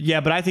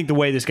 Yeah, but I think the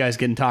way this guy's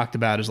getting talked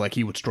about is like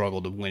he would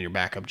struggle to win your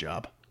backup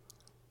job.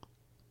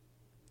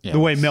 Yeah, the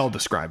way Mel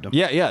described him.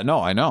 Yeah, no,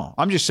 I know.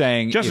 I'm just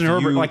saying. Justin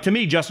Herbert, to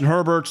me, Justin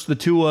Herbert's, the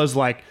Tua's,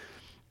 like,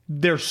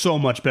 they're so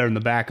much better than the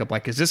backup.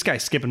 Like, is this guy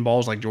skipping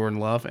balls like Jordan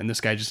Love, and this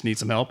guy just needs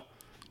some help?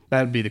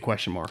 That would be the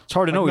question mark. It's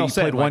hard to know. He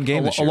played one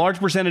game this year. A large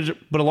percentage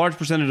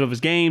of his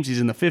games, he's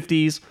in the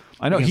 50s.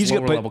 I know he's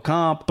lower level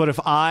comp. But if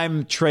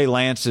I'm Trey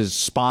Lance's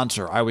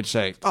sponsor, I would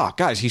say, "Oh,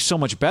 guys, he's so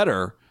much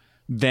better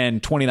than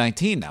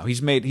 2019 now.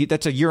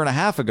 That's a year and a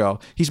half ago.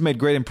 He's made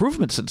great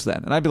improvements since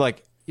then." And I'd be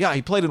like, "Yeah,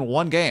 he played in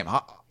one game."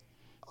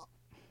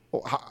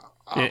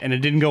 And it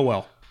didn't go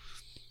well.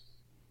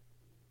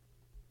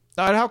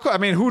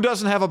 Who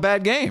doesn't have a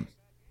bad game?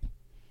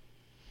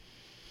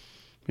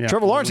 Yeah,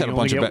 Trevor Lawrence had a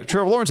bunch of bad.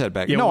 Trevor Lawrence had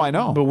bad. Yeah, no, I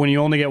know. But when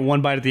you only get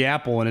one bite at the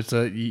apple, and it's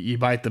you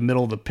bite the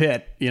middle of the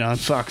pit, it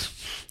sucks.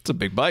 It's a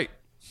big bite.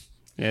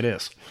 Yeah, it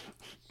is.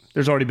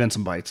 There's already been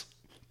some bites.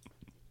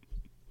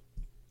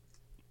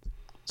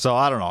 So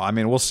I don't know. I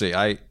mean, we'll see.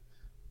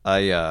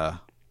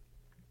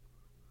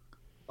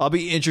 I'll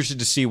be interested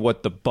to see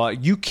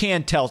but you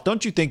can tell.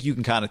 Don't you think you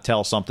can kind of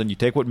tell something? You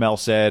take what Mel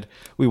said.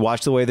 We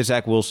watch the way the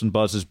Zach Wilson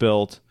buzz is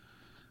built.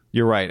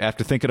 You're right.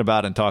 After thinking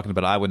about it and talking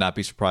about it, I would not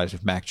be surprised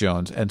if Mac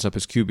Jones ends up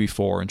as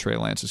QB4 and Trey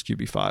Lance as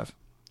QB5.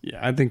 Yeah,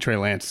 I think Trey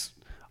Lance.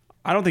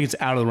 I don't think it's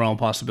out of the realm of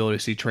possibility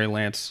to see Trey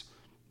Lance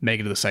make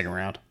it to the second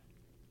round.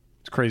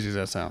 As crazy as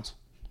that sounds.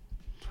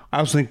 I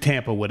also think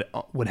Tampa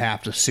would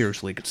have to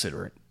seriously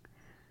consider it.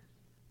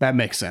 That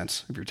makes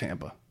sense if you're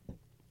Tampa.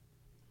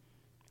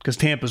 Because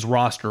Tampa's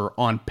roster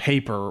on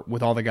paper,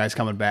 with all the guys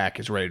coming back,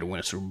 is ready to win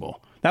a Super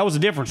Bowl. That was the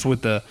difference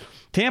with the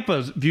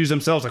Tampa views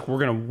themselves like we're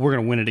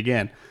gonna win it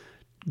again.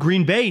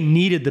 Green Bay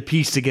needed the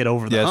piece to get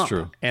over the hump, that's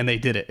true. And they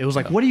did it. It was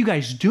like, what are you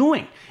guys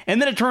doing?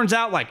 And then it turns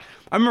out, like,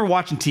 I remember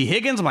watching T.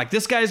 Higgins. I'm like,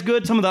 this guy's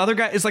good. Some of the other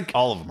guys, it's like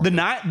all of them.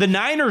 The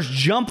Niners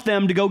jumped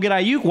them to go get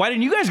Ayuk. Why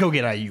didn't you guys go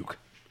get Ayuk?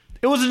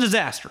 It was a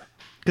disaster.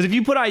 Because if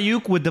you put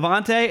Ayuk with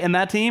Devontae and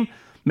that team,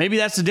 maybe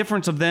that's the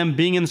difference of them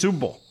being in the Super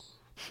Bowl.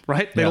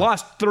 Right? They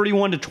lost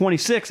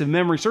 31-26, if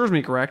memory serves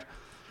me correct.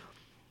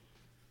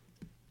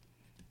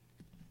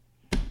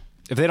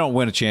 If they don't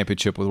win a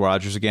championship with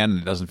Rodgers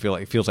again,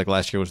 it feels like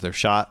last year was their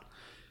shot.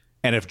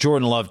 And if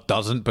Jordan Love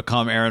doesn't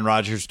become Aaron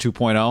Rodgers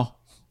 2.0,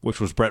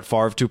 which was Brett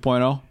Favre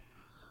 2.0,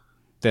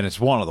 then it's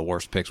one of the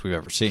worst picks we've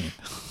ever seen.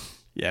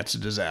 Yeah, it's a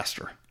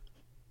disaster.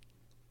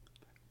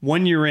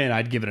 1 year in,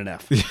 I'd give it an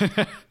F.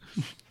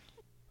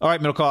 All right,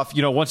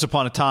 Middlecoff, once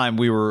upon a time,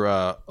 we were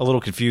a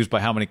little confused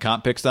by how many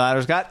comp picks the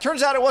Niners got.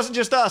 Turns out it wasn't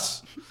just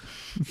us.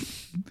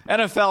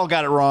 NFL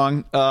got it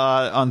wrong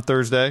on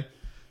Thursday.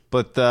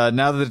 But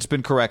now that it's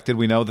been corrected,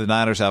 we know the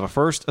Niners have a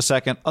first, a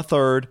second, a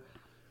third.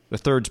 The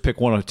third's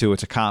pick 102.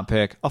 It's a comp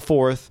pick. A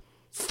fourth.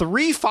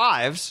 3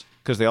 5s,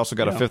 because they also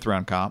got a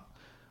fifth-round comp.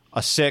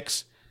 A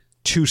 6,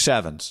 2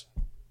 7s.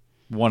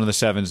 One of the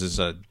 7s is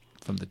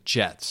from the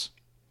Jets.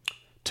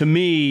 To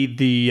me,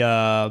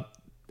 the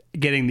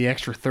getting the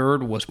extra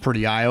third was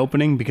pretty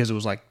eye-opening because it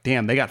was like,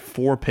 damn, they got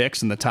 4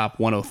 picks in the top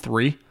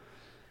 103.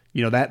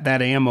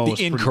 that ammo the was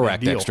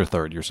incorrect extra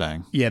third, you're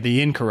saying? Yeah,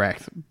 the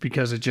incorrect,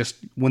 because it just,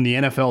 when the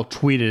NFL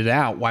tweeted it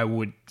out,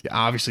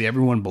 obviously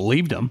everyone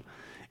believed him.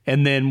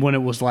 And then when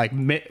it was like,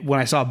 when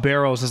I saw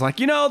Barrows, it's like,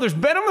 there's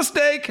been a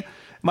mistake.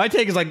 My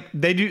take is like,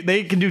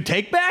 they can do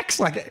take backs.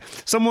 Like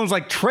someone was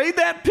like, trade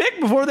that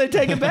pick before they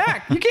take it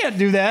back. You can't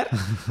do that.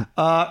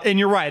 And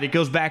you're right. It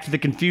goes back to the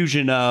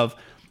confusion of,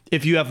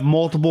 if you have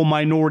multiple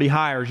minority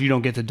hires, you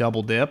don't get to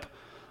double dip.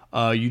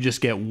 You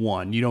just get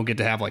one. You don't get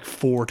to have like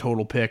 4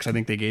 total picks. I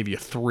think they gave you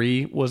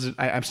 3. Was it?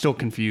 I'm still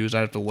confused. I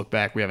have to look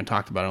back. We haven't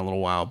talked about it in a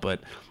little while.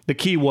 But the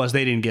key was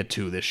they didn't get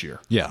 2 this year.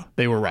 Yeah.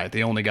 They were right.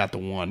 They only got the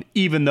 1.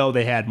 Even though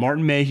they had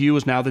Martin Mayhew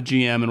is now the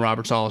GM and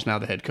Robert Saleh is now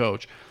the head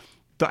coach.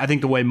 I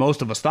think the way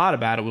most of us thought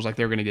about it was like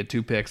they're going to get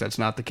 2 picks. That's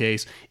not the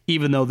case.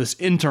 Even though this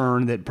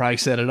intern that probably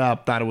set it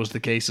up thought it was the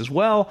case as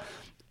well.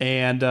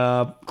 And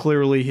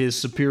clearly his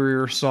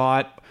superior saw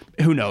it.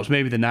 Who knows?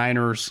 Maybe the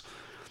Niners...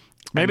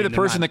 Maybe the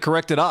person that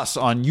corrected us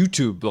on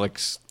YouTube like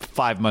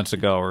 5 months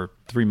ago or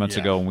 3 months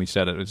ago when we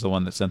said it was the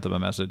one that sent them a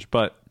message.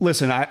 But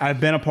listen, I've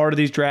been a part of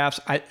these drafts.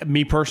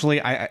 Me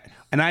personally,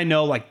 I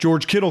know like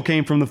George Kittle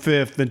came from the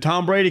 5th, then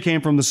Tom Brady came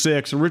from the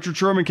 6th, and Richard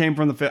Sherman came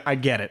from the 5th. I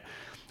get it.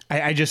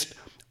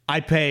 I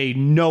pay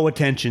no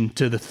attention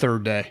to the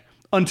 3rd day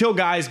until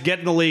guys get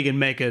in the league and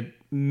make a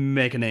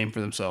name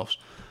for themselves.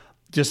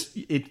 Just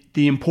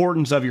the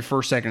importance of your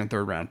 1st, 2nd, and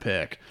 3rd round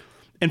pick.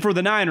 And for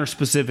the Niners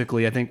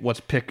specifically, I think what's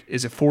pick,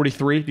 is it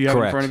 43? Do you have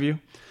it in front of you?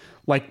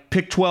 Like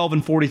pick 12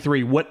 and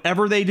 43.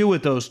 Whatever they do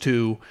with those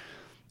 2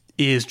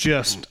 is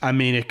just,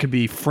 it could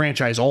be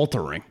franchise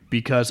altering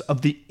because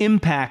of the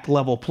impact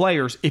level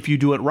players if you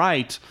do it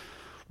right?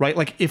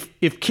 Like if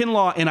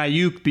Kinlaw and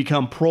Ayuk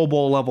become Pro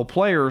Bowl level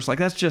players, like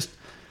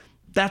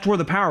that's where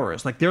the power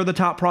is. Like they're the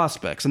top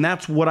prospects, and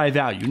that's what I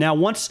value. Now,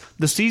 once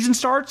the season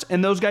starts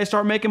and those guys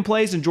start making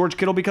plays and George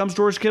Kittle becomes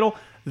George Kittle,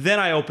 then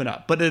I open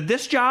up. But at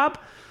this job...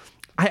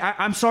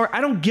 I'm sorry,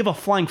 I don't give a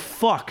flying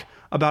fuck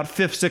about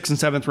 5th, 6th,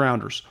 and 7th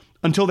rounders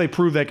until they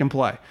prove they can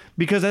play.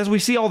 Because as we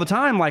see all the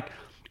time, like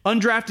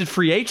undrafted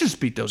free agents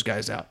beat those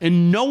guys out.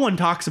 And no one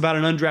talks about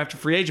an undrafted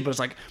free agent, but it's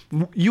like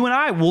you and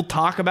I will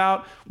talk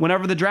about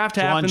whenever the draft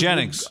happens. Juwan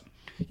Jennings.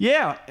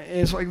 Yeah,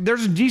 it's like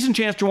there's a decent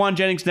chance Juwan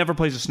Jennings never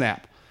plays a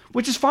snap,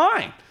 which is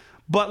fine.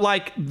 But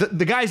like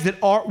the guys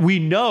that we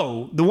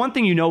know, the one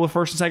thing you know with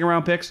 1st and 2nd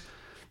round picks,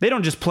 they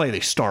don't just play,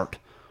 they start,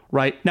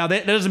 right? Now,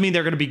 that doesn't mean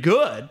they're going to be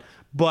good,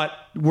 but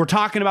we're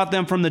talking about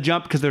them from the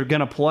jump because they're going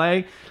to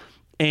play.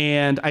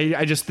 And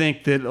I just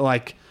think that,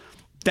 like,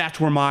 that's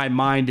where my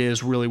mind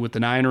is really with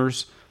the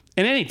Niners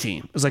and any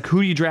team. It's like,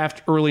 who do you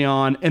draft early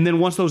on? And then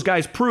once those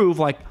guys prove,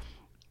 like,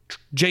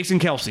 Jason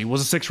Kelce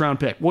was a 6th round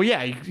pick. Well,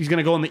 yeah, he's going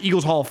to go in the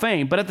Eagles Hall of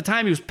Fame. But at the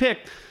time he was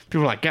picked,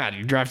 people were like, God,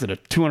 you drafted a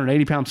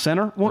 280-pound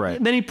center? Well,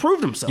 right. Then he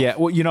proved himself. Yeah,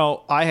 well,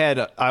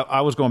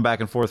 I was going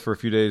back and forth for a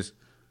few days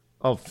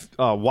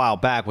a while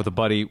back with a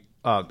buddy.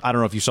 I don't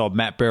know if you saw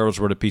Matt Barrows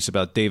wrote a piece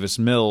about Davis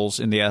Mills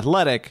in The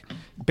Athletic,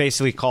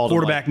 basically called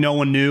quarterback no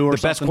one knew or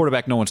the best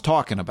quarterback no one's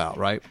talking about,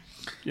 right?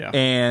 Yeah.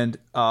 And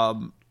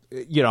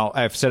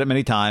I've said it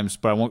many times,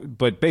 but I won't.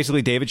 But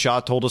basically, David Shaw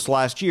told us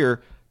last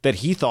year that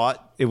he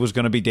thought it was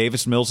going to be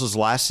Davis Mills'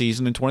 last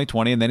season in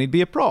 2020, and then he'd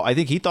be a pro. I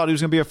think he thought he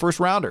was going to be a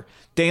 1st rounder.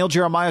 Daniel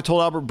Jeremiah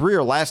told Albert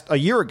Breer a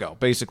year ago,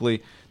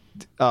 basically,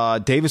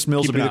 Davis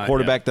Mills will be the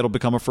quarterback that'll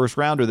become a 1st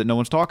rounder that no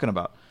one's talking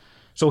about.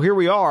 So here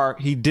we are.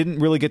 He didn't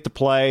really get to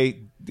play,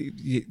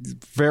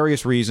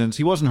 various reasons.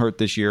 He wasn't hurt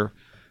this year,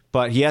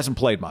 but he hasn't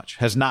played much,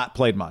 has not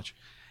played much,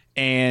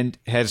 and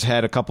has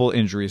had a couple of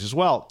injuries as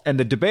well. And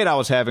the debate I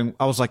was having,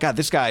 I was like, God,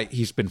 this guy,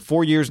 he's been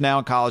 4 years now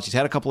in college. He's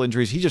had a couple of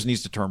injuries. He just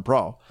needs to turn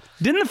pro.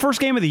 Didn't the first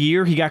game of the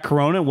year he got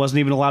corona and wasn't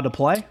even allowed to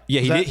play?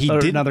 Yeah, he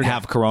didn't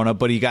have corona,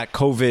 but he got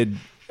COVID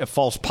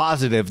false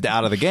positive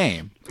out of the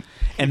game.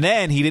 And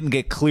then he didn't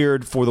get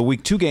cleared for the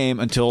Week 2 game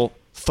until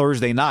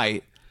Thursday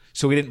night.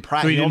 So he didn't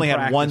practice. He only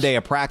had 1 day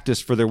of practice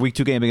for their Week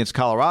 2 game against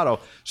Colorado.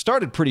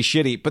 Started pretty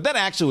shitty, but then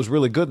actually was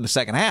really good in the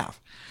second half.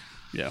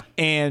 Yeah.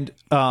 And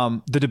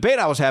the debate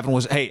I was having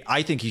was, hey,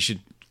 I think he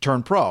should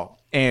turn pro.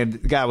 And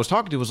the guy I was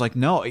talking to was like,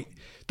 no,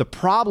 the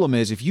problem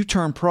is if you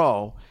turn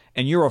pro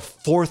and you're a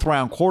 4th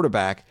round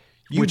quarterback,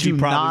 which you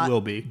probably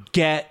will be,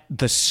 get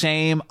the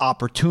same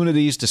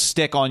opportunities to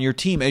stick on your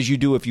team as you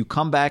do if you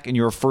come back and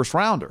you're a 1st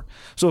rounder.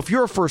 So if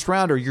you're a 1st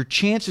rounder, your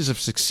chances of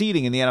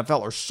succeeding in the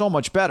NFL are so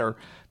much better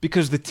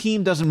because the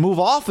team doesn't move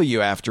off of you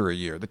after a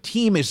year. The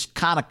team is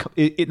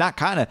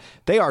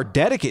they are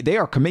dedicated. They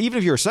are committed. Even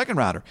if you're a 2nd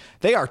rounder,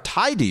 they are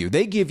tied to you.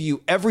 They give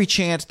you every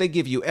chance. They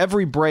give you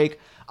every break.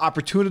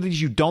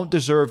 Opportunities you don't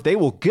deserve, they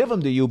will give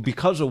them to you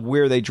because of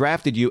where they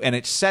drafted you, and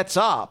it sets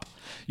up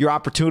your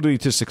opportunity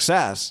to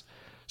success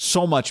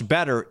so much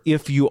better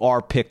if you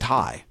are picked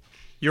high.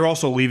 You're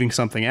also leaving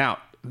something out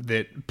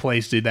that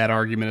plays to that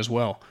argument as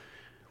well.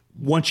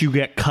 Once you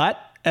get cut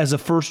as a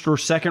 1st or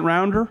 2nd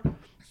rounder,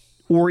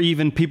 or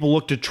even people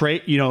look to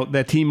trade,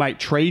 that team might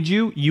trade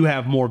you, you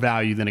have more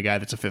value than a guy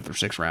that's a 5th or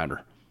 6th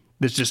rounder.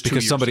 That's just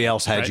because somebody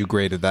else had you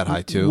graded that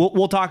high too.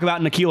 We'll talk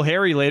about N'Keal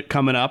Harry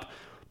coming up.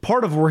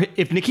 Part of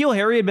if N'Keal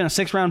Harry had been a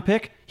 6th round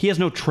pick, he has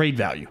no trade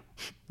value.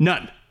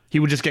 None. He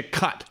would just get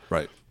cut.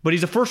 Right. But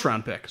he's a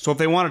first-round pick. So if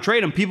they want to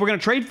trade him, people are going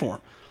to trade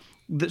for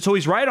him. So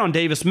he's right on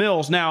Davis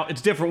Mills. Now,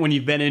 it's different when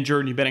you've been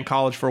injured and you've been in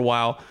college for a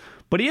while.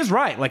 But he is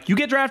right. Like, you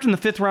get drafted in the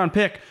 5th-round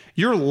pick,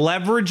 your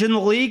leverage in the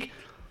league,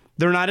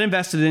 they're not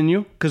invested in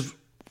you because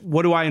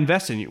what do I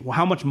invest in you? Well,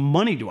 how much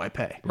money do I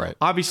pay? Right.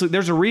 Obviously,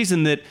 there's a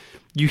reason that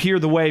you hear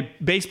the way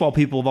baseball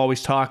people have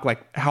always talked,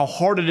 like how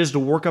hard it is to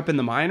work up in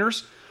the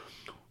minors.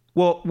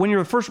 Well, when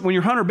you're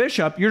Hunter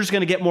Bishop, you're just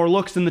going to get more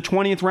looks than the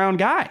 20th round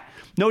guy.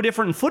 No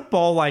different in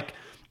football. Like,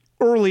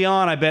 early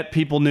on, I bet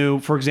people knew,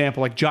 for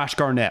example, like Josh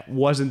Garnett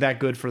wasn't that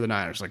good for the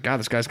Niners. Like, God,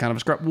 this guy's kind of a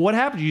scrub. What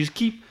happens? You just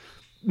keep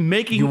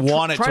making, you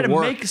want it try to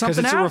work make something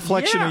because it's a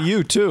reflection of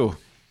you too.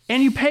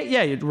 And you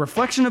pay, a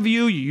reflection of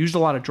you. You used a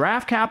lot of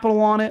draft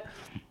capital on it.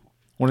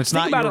 When it's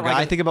not your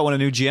guy, think about when a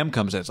new GM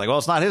comes in. It's like, well,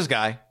 it's not his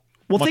guy.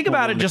 Well, think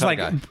about it just like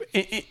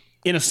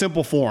in a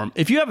simple form.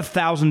 If you have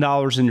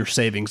 $1,000 in your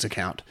savings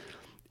account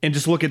and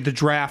just look at the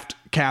draft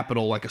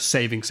capital like a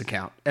savings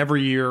account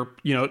every year,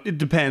 it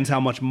depends how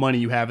much money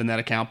you have in that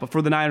account. But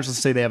for the Niners, let's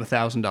say they have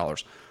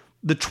 $1,000.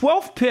 The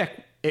 12th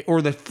pick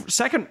or the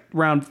second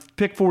round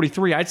pick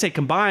 43, I'd say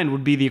combined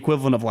would be the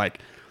equivalent of like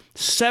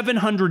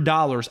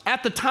 $700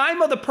 at the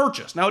time of the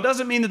purchase. Now, it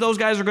doesn't mean that those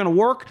guys are going to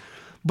work,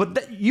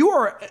 but you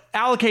are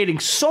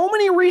allocating so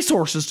many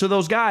resources to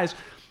those guys.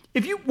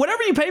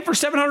 Whatever you pay for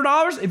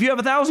 $700, if you have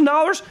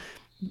 $1,000,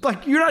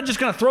 like, you're not just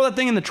going to throw that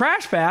thing in the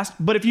trash fast.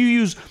 But if you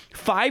use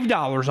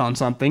 $5 on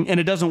something and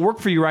it doesn't work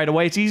for you right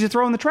away, it's easy to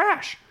throw in the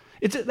trash.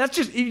 You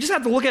just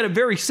have to look at it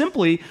very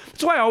simply.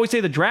 That's why I always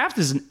say the draft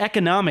is an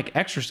economic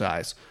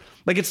exercise.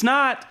 Like, it's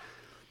not,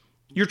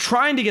 you're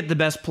trying to get the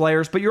best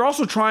players, but you're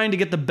also trying to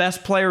get the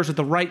best players at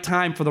the right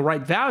time for the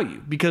right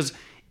value. Because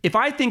if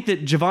I think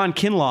that Javon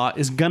Kinlaw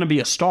is going to be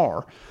a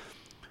star,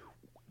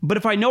 but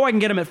if I know I can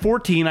get him at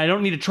 14, I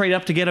don't need to trade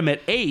up to get him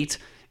at 8.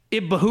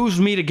 It behooves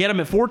me to get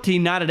him at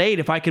 14, not at 8,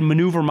 if I can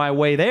maneuver my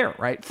way there,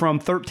 right, from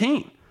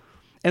 13.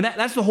 And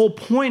that's the whole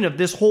point of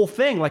this whole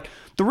thing. Like,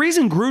 the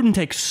reason Gruden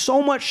takes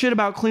so much shit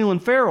about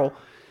Cleveland Farrell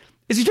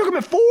is he took him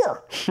at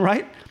 4,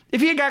 right?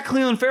 If he had got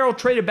Cleveland Farrell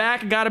traded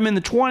back and got him in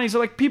the 20s,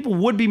 like, people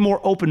would be more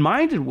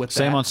open-minded with that.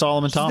 Same on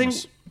Solomon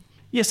Thomas.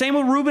 Same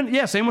with Ruben.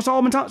 Yeah, same with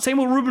Solomon Thomas. Same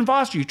with Reuben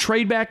Foster. You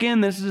trade back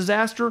in, this is a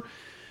disaster.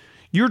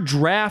 Your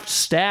draft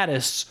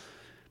status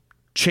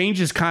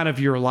changes kind of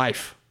your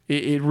life.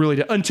 It really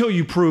does. Until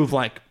you prove,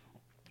 like,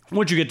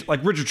 once you get to,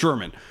 like Richard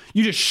Sherman,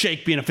 you just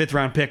shake being a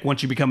 5th-round pick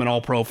once you become an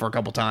all-pro for a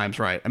couple times,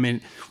 right? I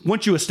mean,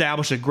 once you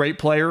establish a great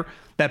player,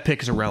 that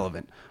pick is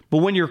irrelevant. But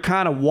when you're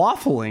kind of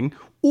waffling,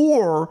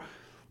 or,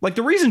 like,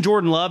 the reason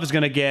Jordan Love is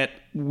going to get,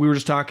 we were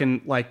just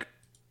talking, like,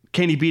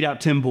 can he beat out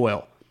Tim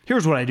Boyle?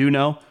 Here's what I do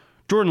know.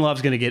 Jordan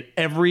Love's going to get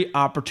every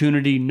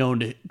opportunity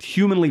known to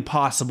humanly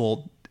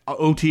possible,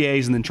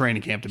 OTAs and then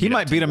training camp to beat He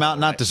might beat him out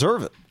and not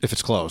deserve it if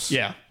it's close.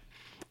 Yeah.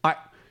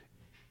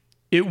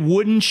 It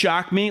wouldn't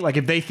shock me, like,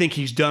 if they think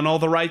he's done all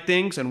the right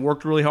things and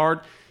worked really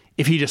hard,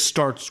 if he just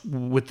starts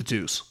with the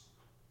 2s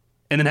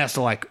and then has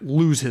to, like,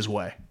 lose his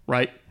way,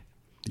 right?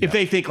 Yeah. If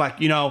they think, like,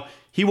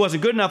 he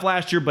wasn't good enough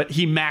last year, but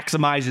he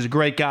maximizes, a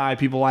great guy,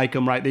 people like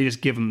him, right? They just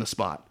give him the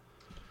spot.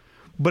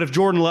 But if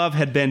Jordan Love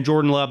had been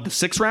Jordan Love, the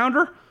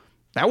 6th-rounder,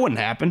 that wouldn't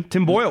happen.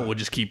 Tim Boyle would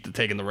just keep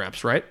taking the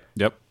reps, right?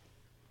 Yep.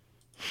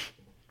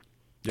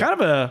 Kind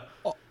of a...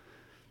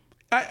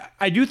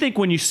 I do think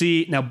when you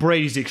see, now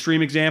Brady's the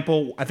extreme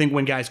example, I think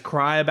when guys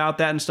cry about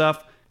that and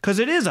stuff, because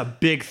it is a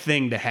big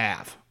thing to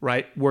have,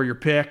 right? Where you're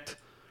picked.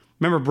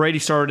 Remember, Brady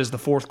started as the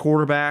 4th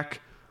quarterback.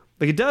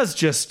 Like, it does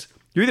just,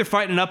 you're either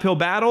fighting an uphill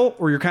battle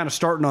or you're kind of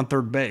starting on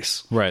third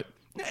base. Right.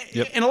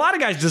 Yep. And a lot of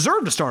guys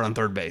deserve to start on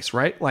third base,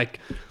 right? Like,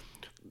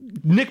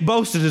 Nick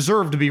Bosa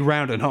deserved to be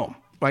rounded home,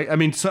 right? I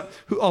mean,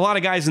 a lot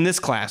of guys in this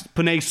class,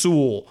 Penei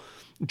Sewell,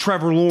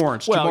 Trevor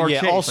Lawrence, Jamar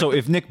Chase. Also,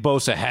 if Nick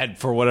Bosa had,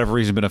 for whatever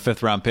reason, been a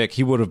 5th-round pick,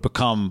 he would have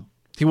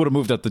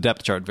moved up the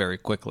depth chart very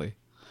quickly,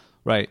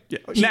 right? Yeah.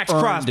 Max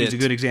Crosby's a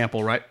good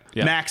example, right?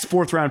 Yeah. Max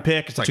 4th-round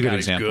pick. It's like, a good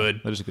example.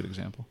 Good. That is a good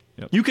example.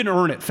 Yep. You can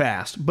earn it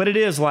fast, but it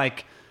is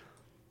like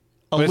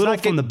a little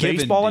from the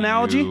baseball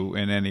analogy.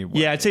 In any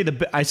way. Yeah,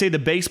 I say the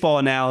baseball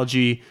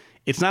analogy.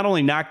 It's not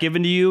only not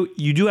given to you,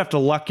 you do have to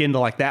luck into,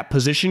 like, that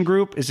position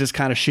group is just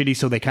kind of shitty,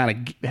 so they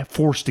kind of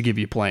forced to give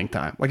you playing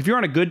time. Like, if you're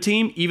on a good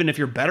team, even if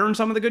you're better than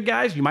some of the good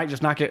guys, you might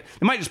just not get,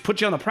 they might just put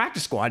you on the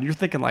practice squad, and you're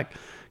thinking, like,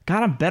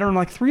 God, I'm better than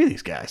like 3 of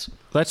these guys.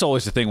 That's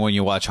always the thing when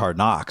you watch Hard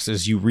Knocks,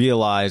 is you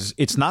realize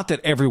it's not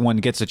that everyone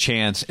gets a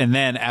chance, and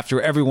then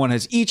after everyone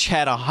has each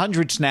had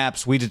 100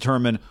 snaps, we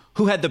determine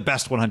who had the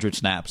best 100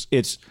 snaps.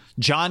 It's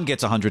John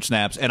gets 100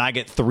 snaps, and I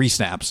get 3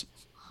 snaps.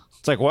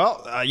 It's like,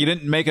 well, you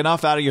didn't make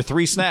enough out of your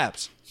 3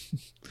 snaps.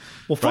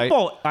 Well,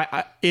 football,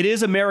 right? It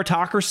is a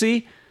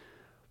meritocracy,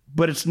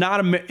 but it's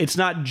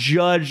not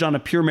judged on a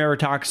pure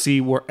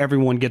meritocracy where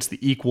everyone gets the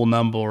equal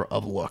number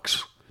of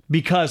looks.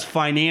 Because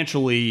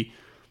financially,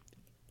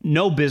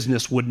 no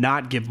business would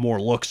not give more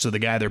looks to the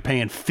guy they're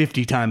paying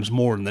 50 times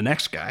more than the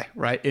next guy,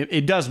 right?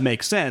 It does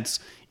make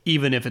sense,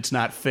 even if it's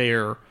not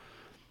fair.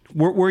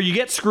 Where you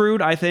get screwed,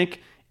 I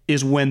think,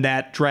 is when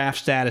that draft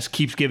status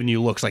keeps giving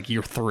you looks like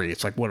year 3.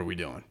 It's like, what are we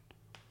doing?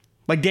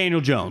 Like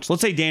Daniel Jones.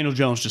 Let's say Daniel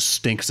Jones just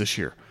stinks this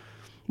year.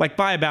 Like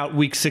by about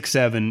week 6,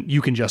 7,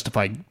 you can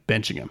justify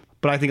benching him.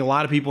 But I think a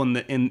lot of people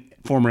in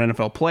former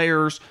NFL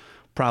players,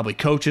 probably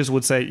coaches,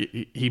 would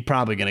say he's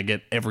probably going to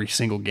get every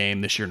single game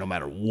this year, no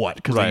matter what,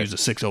 because they used a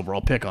 6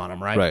 overall pick on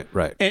him, right?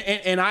 Right.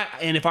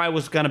 And if I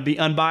was going to be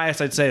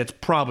unbiased, I'd say it's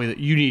probably that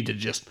you need to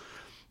just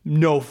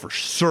know for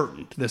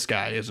certain this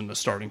guy isn't a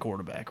starting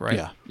quarterback,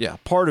 right? Yeah.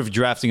 Part of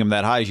drafting him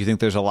that high is you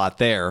think there's a lot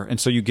there, and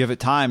so you give it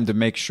time to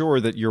make sure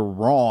that you're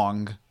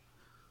wrong.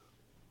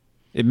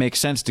 It makes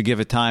sense to give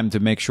it time to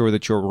make sure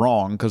that you're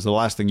wrong, because the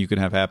last thing you can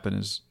have happen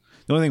is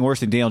the only thing worse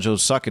than Daniel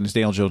Jones sucking is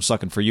Daniel Jones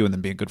sucking for you and then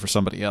being good for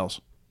somebody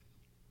else.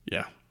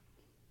 Yeah.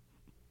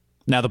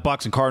 Now, the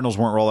Bucs and Cardinals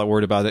weren't all that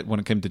worried about it when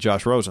it came to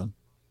Josh Rosen.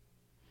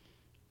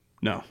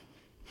 No.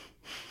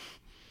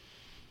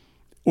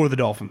 Or the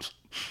Dolphins.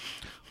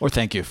 Or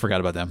thank you.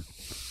 Forgot about them.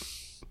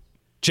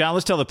 John,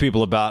 let's tell the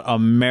people about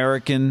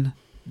American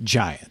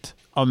Giant.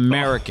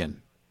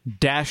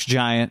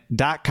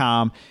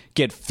 American-Giant.com.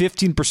 Get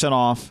 15%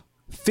 off.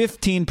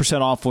 15%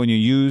 off when you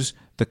use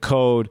the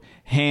code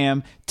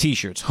HAM.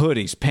 T-shirts,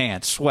 hoodies,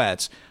 pants,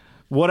 sweats,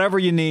 whatever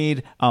you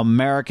need.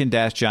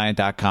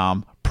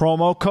 American-Giant.com.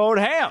 Promo code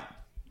HAM.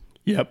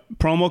 Yep.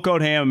 Promo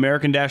code HAM,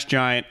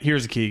 American-Giant.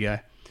 Here's the key,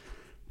 guy.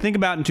 Think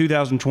about in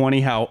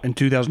 2020, how in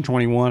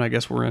 2021, I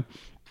guess we're in,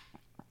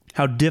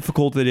 how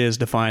difficult it is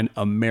to find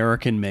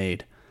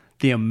American-made,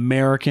 the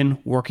American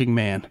working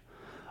man,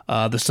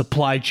 the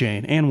supply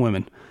chain, and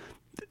women.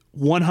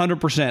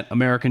 100%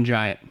 American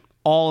Giant,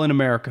 all in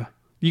America.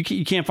 You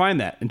can't find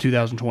that in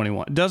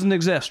 2021. It doesn't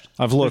exist.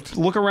 I've looked.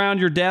 Look around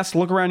your desk,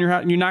 look around your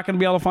house, and you're not going to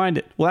be able to find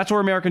it. Well, that's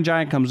where American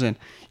Giant comes in.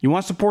 You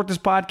want to support this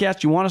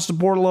podcast, you want to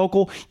support a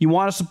local, you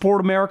want to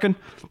support American,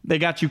 they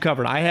got you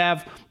covered. I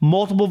have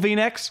multiple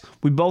V-necks.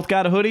 We both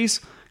got hoodies,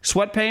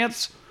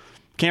 sweatpants.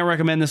 Can't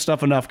recommend this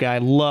stuff enough, guy.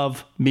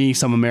 Love me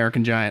some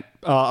American Giant.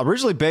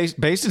 Originally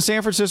based in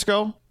San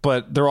Francisco,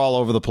 but they're all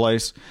over the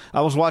place. I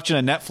was watching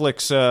a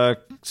Netflix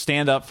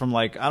stand-up from,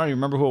 I don't even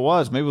remember who it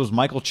was. Maybe it was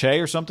Michael Che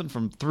or something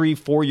from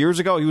 3-4 years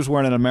ago. He was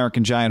wearing an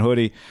American Giant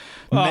hoodie.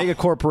 Mega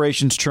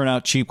corporations churn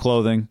out cheap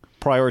clothing,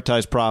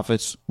 prioritize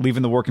profits,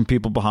 leaving the working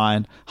people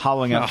behind,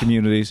 hollowing out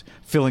communities,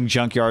 filling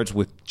junkyards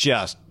with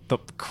just the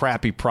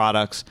crappy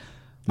products.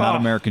 Not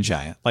American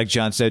Giant. Like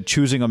John said,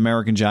 choosing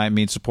American Giant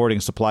means supporting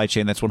a supply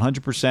chain that's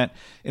 100%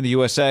 in the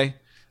USA.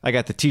 I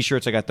got the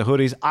T-shirts. I got the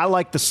hoodies. I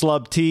like the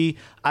slub tee.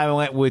 I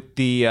went with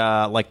the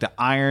the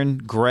iron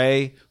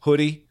gray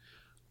hoodie.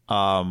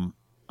 I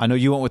know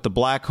you went with the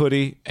black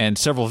hoodie and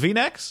several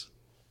V-necks.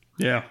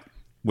 Yeah,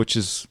 which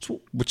is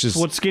it's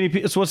what skinny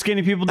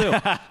people do.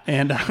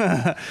 And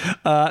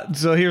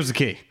so here's the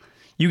key: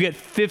 you get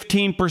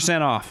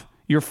 15% off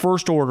your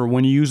first order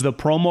when you use the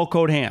promo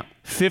code HAM.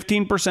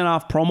 15%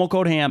 off promo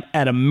code HAM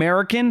at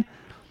American-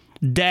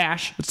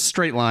 it's a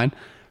straight line,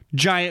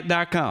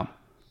 Giant.com.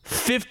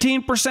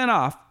 15%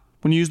 off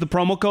when you use the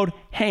promo code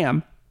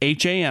HAM,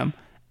 H-A-M,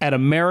 at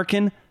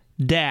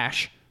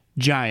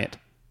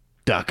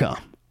American-Giant.com.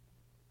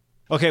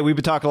 Okay, we've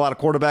been talking a lot of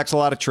quarterbacks, a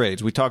lot of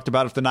trades. We talked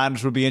about if the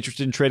Niners would be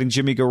interested in trading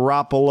Jimmy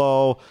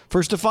Garoppolo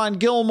for Stephon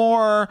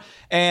Gilmore.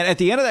 And at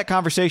the end of that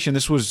conversation,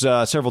 this was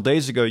several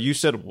days ago, you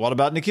said, what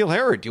about N'Keal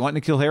Harry? Do you want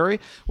N'Keal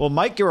Harry? Well,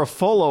 Mike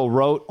Garafolo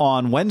wrote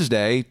on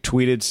Wednesday,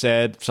 tweeted,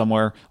 said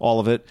somewhere, all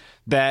of it,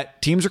 that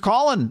teams are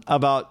calling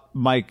about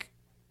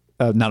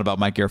not about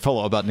Mike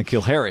Garafolo, about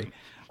N'Keal Harry,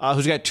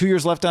 who's got 2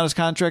 years left on his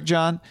contract,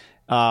 John.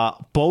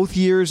 Both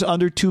years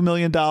under $2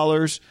 million.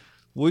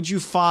 Would you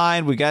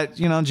find, we got,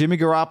 Jimmy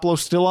Garoppolo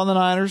still on the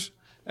Niners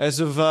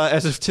as of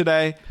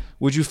today.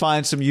 Would you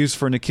find some use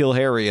for N'Keal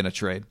Harry in a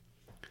trade?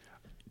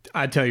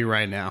 I tell you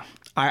right now,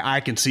 I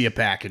can see a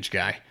package,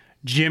 guy.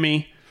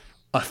 Jimmy,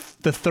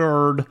 the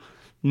third,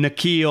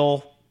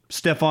 N'Keal,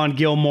 Stephon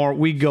Gilmore,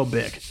 we'd go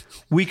big.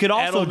 We could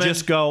also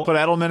just go... Put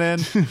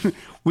Edelman in.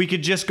 We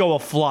could just go a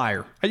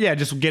flyer. Yeah,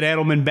 just get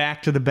Edelman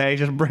back to the Bay.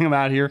 Just bring him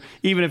out here.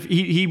 Even if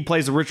he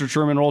plays the Richard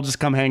Sherman role, just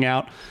come hang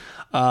out.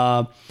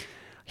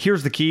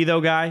 Here's the key,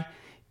 though, guy,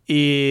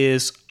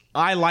 is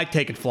I like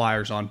taking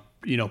flyers on,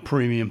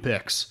 premium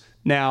picks.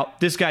 Now,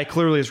 this guy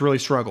clearly has really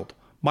struggled.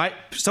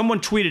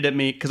 Someone tweeted at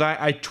me, because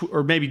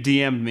or maybe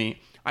DM'd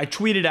me. I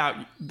tweeted out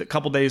a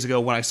couple days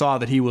ago when I saw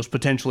that he was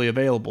potentially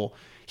available.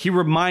 He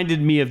reminded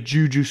me of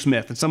Juju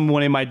Smith, and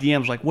someone in my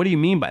DMs was like, what do you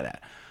mean by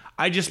that?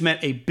 I just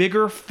meant a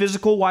bigger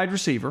physical wide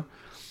receiver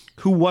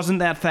who wasn't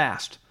that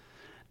fast.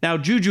 Now,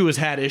 Juju has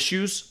had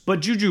issues,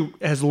 but Juju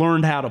has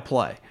learned how to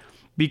play.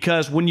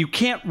 Because when you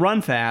can't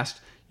run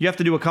fast, you have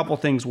to do a couple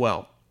things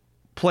well.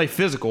 Play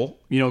physical,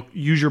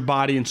 use your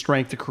body and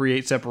strength to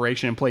create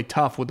separation and play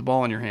tough with the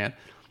ball in your hand,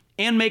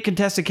 and make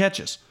contested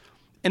catches.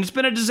 And it's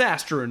been a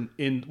disaster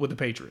in with the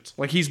Patriots.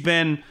 He'd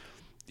be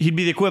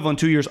the equivalent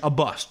 2 years, a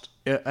bust.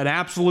 An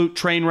absolute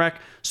train wreck,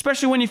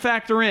 especially when you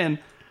factor in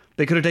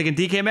they could have taken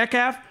DK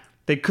Metcalf,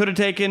 they could have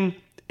taken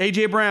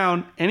A.J.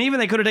 Brown, and even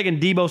they could have taken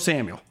Deebo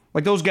Samuel.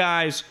 Those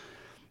guys...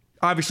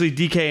 Obviously,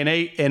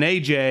 DK and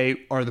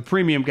AJ are the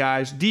premium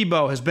guys.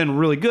 Debo has been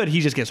really good. He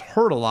just gets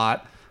hurt a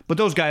lot. But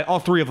those guys, all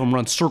three of them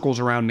run circles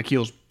around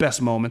N'Keal's best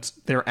moments,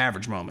 their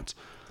average moments.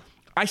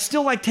 I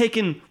still like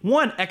taking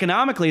one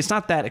economically. It's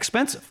not that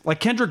expensive. Like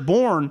Kendrick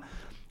Bourne,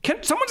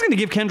 someone's going to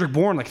give Kendrick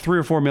Bourne like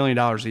 $3 or $4 million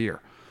a year.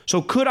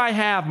 So could I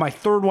have my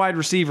third wide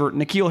receiver,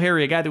 N'Keal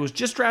Harry, a guy that was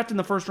just drafted in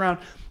the first round?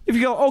 If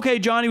you go, okay,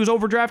 Johnny was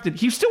overdrafted,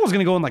 he still was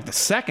going to go in like the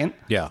second.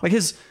 Yeah, like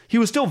he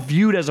was still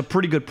viewed as a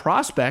pretty good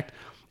prospect,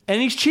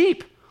 and he's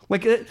cheap.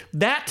 Like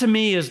that to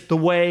me is the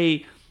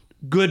way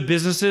good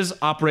businesses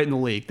operate in the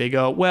league. They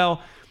go,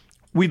 well,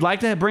 we'd like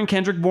to bring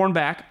Kendrick Bourne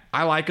back.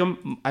 I like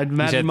him. I'd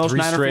imagine most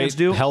Niner fans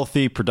do.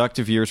 Healthy,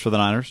 productive years for the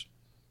Niners.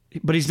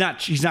 But he's not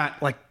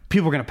like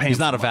people are going to pay him. He's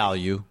not a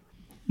value.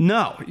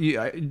 No,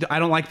 I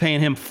don't like paying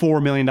him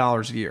 $4 million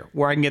a year,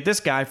 where I can get this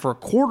guy for a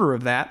quarter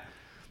of that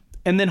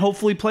and then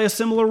hopefully play a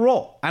similar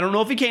role. I don't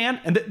know if he can.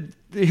 And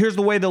here's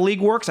the way the league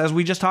works, as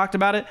we just talked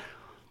about it.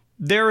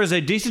 There is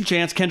a decent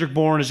chance Kendrick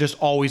Bourne is just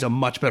always a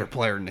much better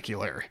player than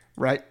N'Keal Harry,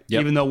 right?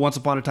 Yep. Even though once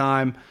upon a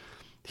time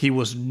he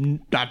was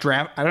not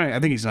drafted. I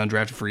think he's an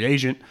undrafted free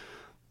agent.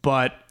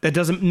 But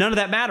none of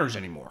that matters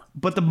anymore.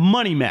 But the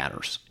money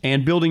matters,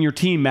 and building your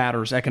team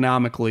matters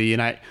economically,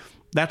 and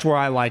that's where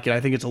I like it. I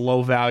think it's a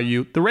low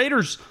value. The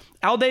Raiders,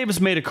 Al Davis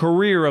made a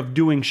career of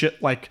doing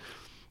shit like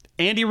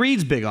Andy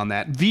Reid's big on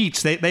that.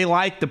 Veets, they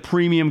like the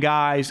premium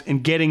guys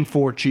and getting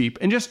for cheap,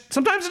 and just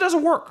sometimes it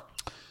doesn't work.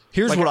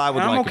 Here's what I would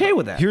like. I'm okay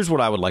with that. Here's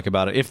what I would like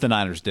about it if the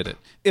Niners did it.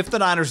 If the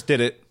Niners did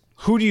it,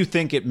 who do you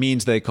think it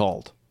means they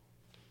called?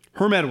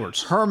 Herm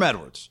Edwards. Herm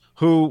Edwards,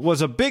 who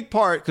was a big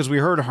part, because we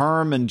heard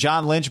Herm and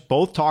John Lynch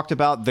both talked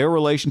about their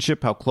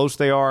relationship, how close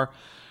they are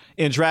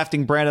in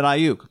drafting Brandon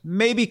Ayuk.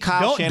 Maybe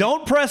Kyle Shanahan.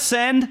 Don't press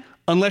send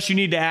unless you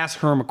need to ask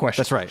Herm a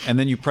question. That's right. And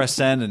then you press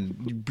send,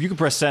 and you can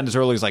press send as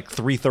early as like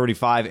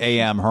 3:35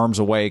 a.m. Herm's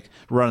awake,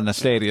 running a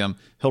stadium.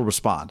 He'll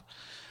respond.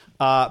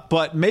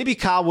 But maybe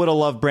Kyle would have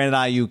loved Brandon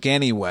Ayuk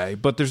anyway.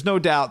 But there's no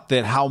doubt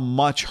that how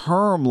much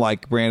Herm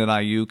liked Brandon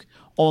Ayuk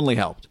only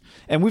helped.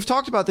 And we've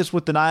talked about this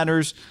with the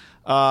Niners.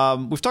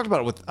 We've talked about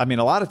it with, a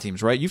lot of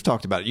teams, right? You've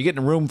talked about it. You get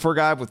in a room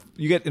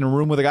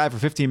with a guy for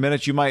 15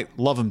 minutes, you might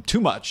love him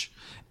too much,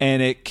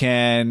 and it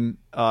can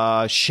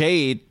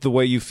shade the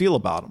way you feel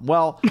about him.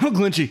 Well,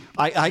 Glinchy.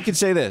 I can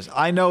say this.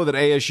 I know that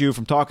ASU,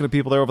 from talking to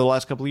people there over the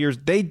last couple of years,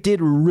 they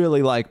did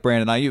really like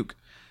Brandon Ayuk.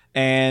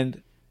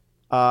 And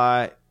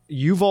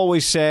you've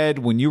always said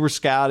when you were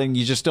scouting,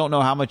 you just don't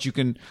know how much you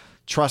can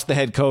trust the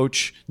head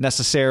coach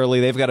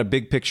necessarily. They've got a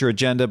big picture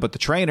agenda, but the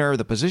trainer,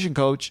 the position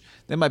coach,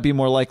 they might be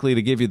more likely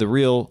to give you the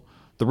real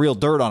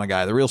dirt on a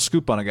guy, the real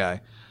scoop on a guy.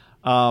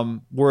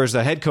 Whereas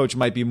the head coach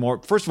might be more,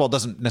 first of all,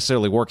 doesn't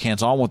necessarily work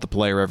hands-on with the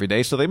player every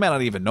day, so they might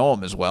not even know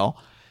him as well.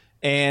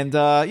 And,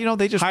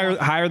 they just...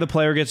 Higher the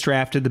player gets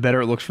drafted, the better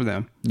it looks for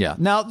them. Yeah.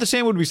 Now, the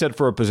same would be said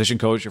for a position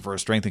coach or for a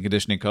strength and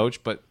conditioning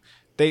coach, but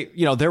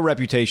their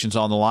reputation's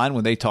on the line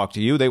when they talk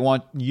to you. They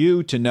want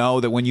you to know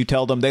that when you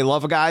tell them they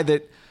love a guy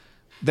that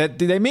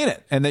they mean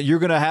it, and that you're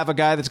going to have a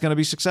guy that's going to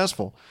be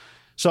successful.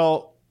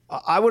 So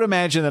I would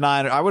imagine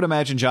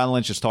John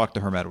Lynch has talked to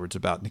Herm Edwards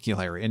about N'Keal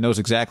Harry and knows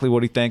exactly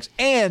what he thinks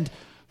and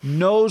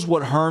knows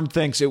what Herm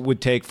thinks it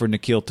would take for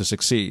N'Keal to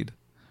succeed.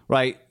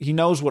 Right? He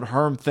knows what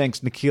Herm thinks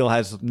N'Keal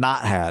has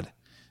not had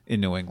in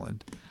New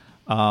England.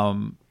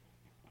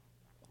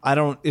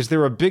 Is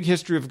there a big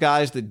history of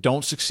guys that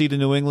don't succeed in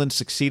New England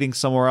succeeding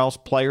somewhere else?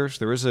 Players?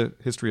 There is a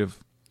history of.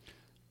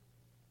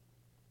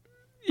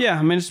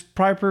 Yeah, it's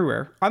probably pretty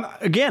rare.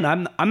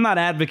 I'm not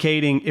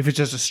advocating if it's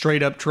just a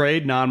straight up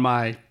trade, not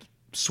my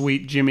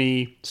sweet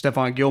Jimmy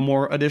Stephon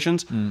Gilmore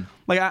additions.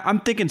 Like I'm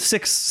thinking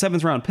 6th,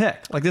 7th round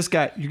pick. Like this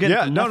guy, you get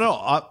nothing.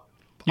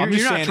 You're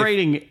not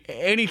trading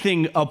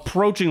anything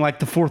approaching like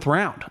the 4th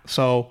round.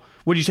 So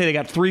would you say they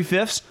got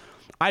 3/5?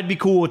 I'd be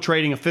cool with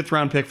trading a 5th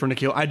round pick for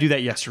N'Keal. I'd do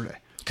that yesterday.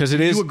 Because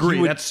it is. You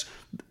agree?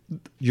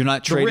 You're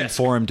not trading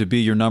for him to be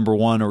your number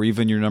 1 or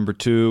even your number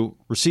 2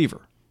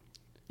 receiver.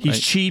 He's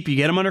cheap. You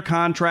get him under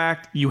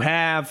contract.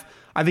 I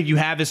think you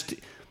have his.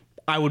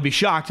 I would be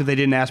shocked if they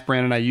didn't ask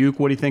Brandon Ayuk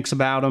what he thinks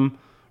about him.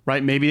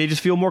 Right? Maybe they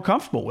just feel more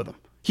comfortable with him.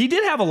 He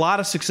did have a lot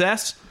of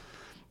success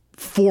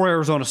for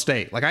Arizona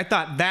State. Like I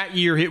thought that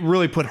year, it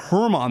really put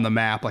Herm on the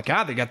map. Like,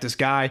 they got this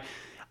guy.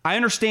 I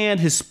understand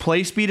his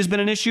play speed has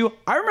been an issue.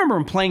 I remember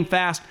him playing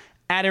fast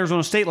at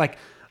Arizona State, like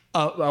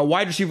a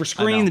wide receiver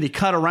screen that he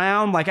cut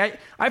around. Like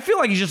I feel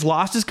like he just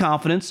lost his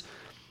confidence.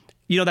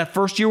 That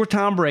first year with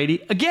Tom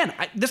Brady. Again,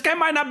 this guy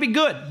might not be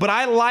good, but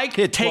I like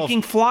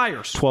taking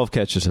flyers. 12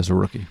 catches as a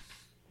rookie.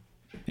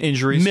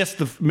 Injuries.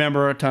 Missed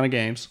a ton of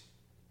games.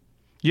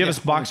 You have his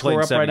box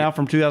score up right now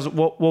from 2000.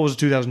 What was it,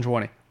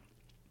 2020?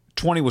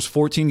 20 was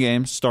 14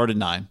 games, started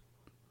 9.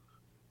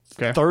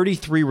 Okay.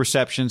 33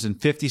 receptions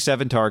and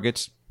 57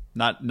 targets.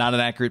 Not an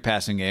accurate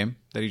passing game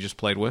that he just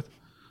played with.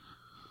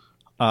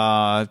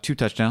 2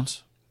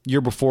 touchdowns.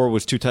 Year before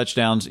was 2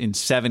 touchdowns in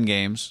 7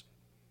 games.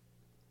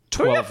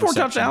 12 4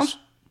 touchdowns.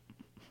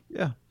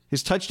 Yeah.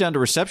 His touchdown to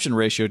reception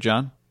ratio,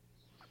 John.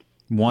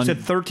 You said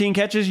 13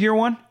 catches year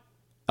 1?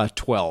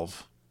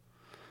 12.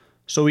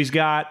 So he's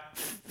got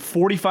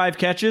 45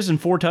 catches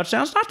and 4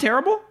 touchdowns. Not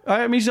terrible.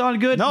 I mean, he's on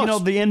good. No,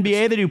 the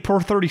NBA, they do per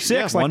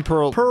 36. Yeah, one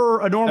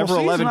per a normal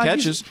season. 11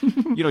 catches.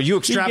 You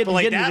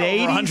extrapolate that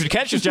over 100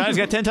 catches, Johnny's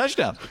got 10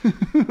 touchdowns.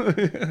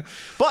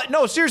 But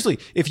no, seriously,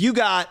 if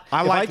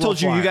I told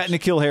you got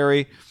N'Keal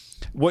Harry,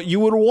 what you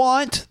would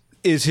want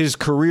is his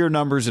career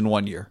numbers in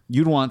 1 year.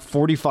 You'd want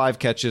 45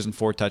 catches and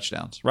 4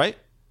 touchdowns, right?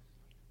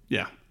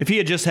 Yeah. If he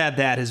had just had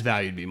that, his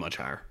value would be much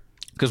higher.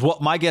 Because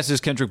what my guess is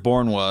Kendrick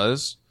Bourne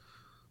was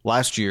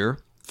last year,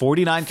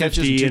 49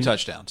 catches and 2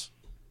 touchdowns.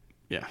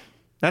 Yeah.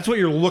 That's what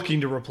you're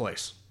looking to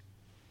replace.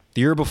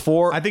 The year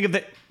before, I think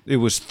it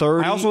was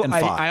 30 and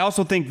 5. I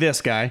also think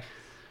this guy,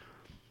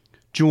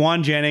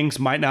 Juwan Jennings,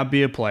 might not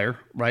be a player,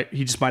 right?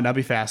 He just might not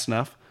be fast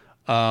enough.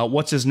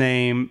 What's his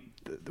name?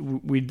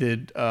 We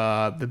did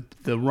the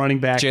running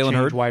back, Jalen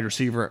Hurd, wide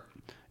receiver.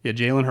 Yeah,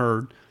 Jalen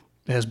Hurd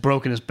has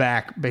broken his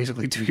back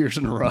basically 2 years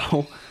in a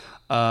row.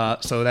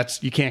 So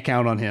you can't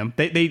count on him.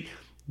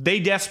 They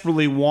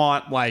desperately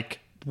want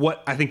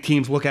what I think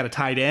teams look at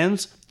tight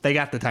ends. They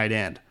got the tight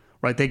end,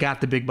 right? They got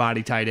the big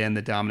body tight end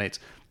that dominates.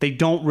 They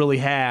don't really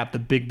have the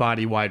big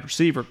body wide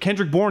receiver.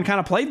 Kendrick Bourne kind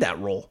of played that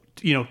role.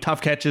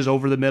 Tough catches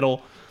over the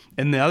middle,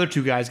 and the other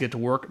two guys get to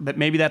work. But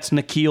maybe that's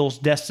N'Keal's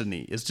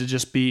destiny, is to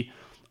just be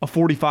a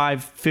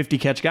 45, 50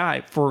 catch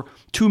guy. For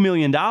 $2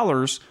 million,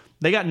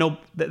 they got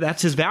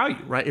that's his value,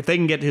 right? If they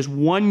can get his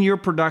 1 year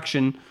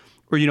production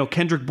or,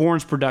 Kendrick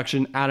Bourne's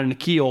production out of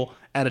N'Keal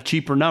at a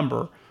cheaper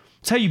number,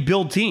 it's how you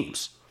build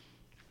teams.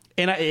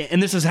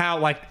 And this is how,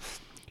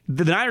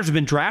 the Niners have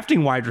been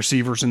drafting wide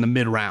receivers in the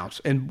mid rounds,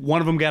 and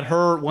one of them got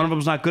hurt, one of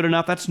them's not good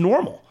enough. That's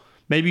normal.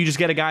 Maybe you just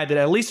get a guy that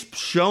at least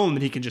shown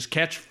that he can just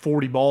catch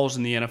 40 balls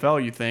in the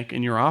NFL, you think,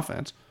 in your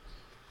offense.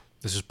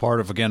 This is part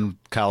of, again,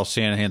 Kyle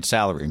Shanahan's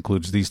salary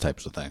includes these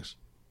types of things.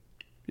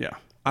 Yeah.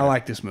 I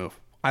like this move.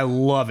 I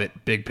love it,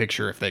 big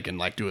picture, if they can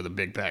do the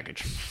big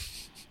package.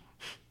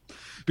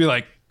 Be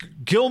like,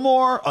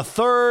 Gilmore, a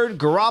third,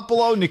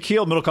 Garoppolo,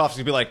 N'Keal. Middlecoff's going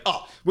to be like,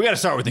 oh, we got to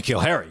start with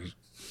N'Keal Harry.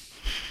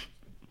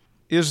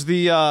 Is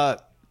the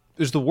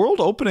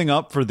world opening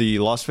up for the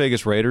Las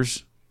Vegas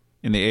Raiders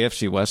in the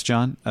AFC West,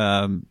 John?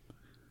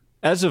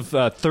 As of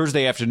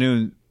Thursday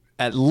afternoon,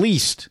 at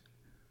least,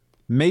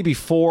 maybe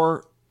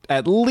 4,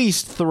 at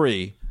least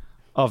 3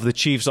 of the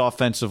Chiefs'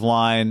 offensive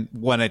line,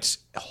 when it's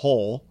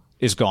whole,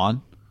 is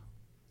gone.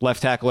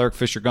 Left tackle Eric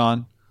Fisher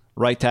gone.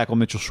 Right tackle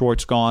Mitchell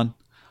Schwartz gone.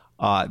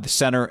 The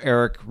center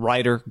Eric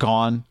Ryder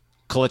gone.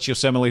 Kelechi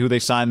Osemele, who they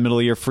signed middle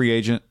of the year, free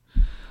agent.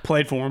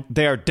 Played for him.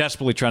 They are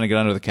desperately trying to get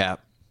under the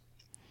cap.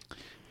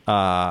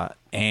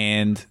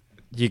 And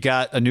you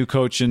got a new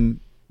coach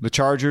in the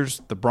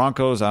Chargers, the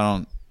Broncos.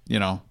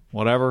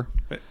 Whatever.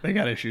 They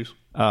got issues.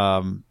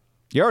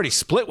 You already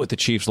split with the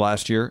Chiefs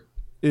last year.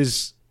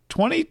 Is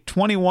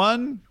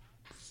 2021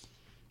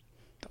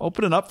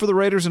 opening up for the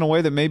Raiders in a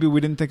way that maybe we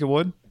didn't think it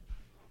would?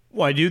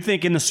 Well, I do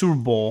think in the Super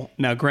Bowl,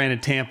 now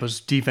granted Tampa's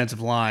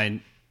defensive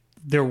line,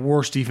 their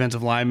worst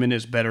defensive lineman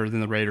is better than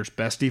the Raiders'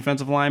 best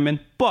defensive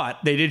lineman, but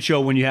they did show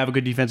when you have a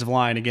good defensive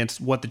line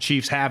against what the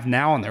Chiefs have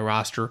now on their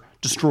roster,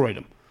 destroyed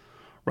them,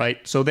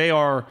 right? So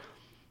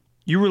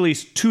you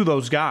release 2 of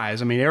those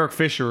guys. I mean, Eric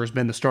Fisher has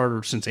been the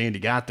starter since Andy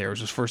got there. It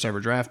was his first ever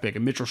draft pick,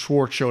 and Mitchell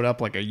Schwartz showed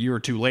up a year or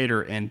 2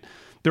 later, and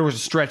there was a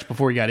stretch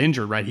before he got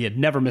injured, right? He had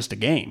never missed a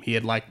game. He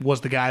had was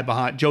the guy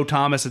behind Joe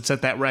Thomas had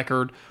set that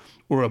record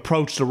or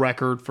approached the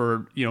record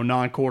for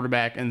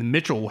non-quarterback, and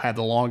Mitchell had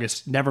the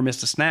longest, never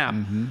missed a snap.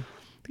 Mm-hmm.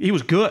 He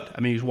was good.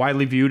 I mean, he's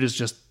widely viewed as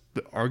just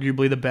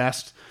arguably the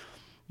best.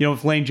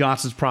 If Lane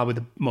Johnson's probably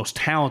the most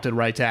talented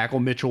right tackle,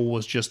 Mitchell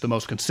was just the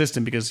most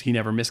consistent because he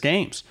never missed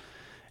games.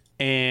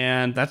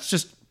 And that's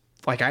just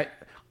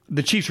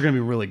the Chiefs are going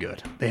to be really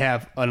good. They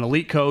have an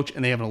elite coach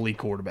and they have an elite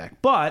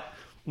quarterback. But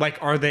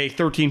are they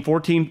 13,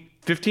 14,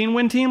 15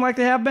 win team like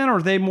they have been, or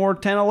are they more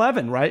 10,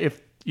 11, right?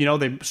 If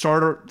they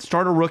start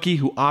a rookie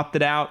who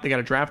opted out, they got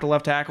to draft a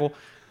left tackle.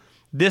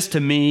 This to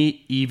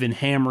me even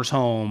hammers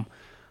home.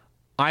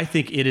 I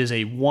think it is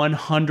a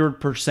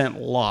 100%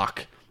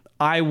 lock.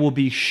 I will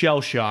be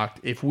shell-shocked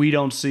if we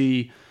don't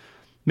see,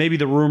 maybe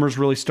the rumors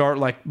really start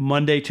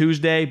Monday,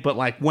 Tuesday,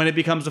 but when it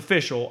becomes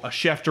official, a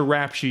Schefter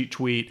rap sheet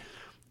tweet,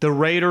 the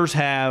Raiders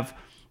have,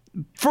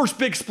 first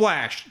big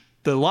splash,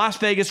 the Las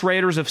Vegas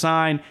Raiders have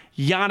signed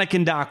Yannick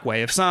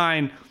Ngakoue, have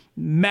signed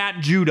Matt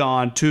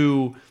Judon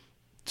to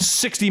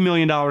 $60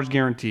 million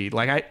guaranteed.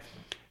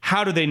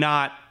 How do they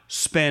not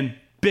spend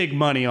big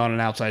money on an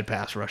outside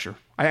pass rusher?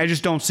 I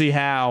just don't see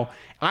how.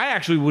 I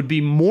actually would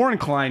be more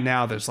inclined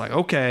now that it's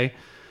okay,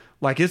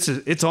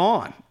 it's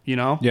on,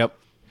 Yep.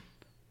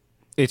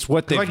 It's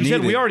what they've needed. You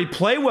said, we already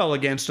play well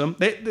against them.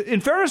 In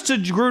fairness to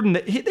Gruden,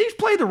 they've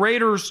played the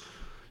Raiders,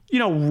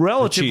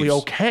 relatively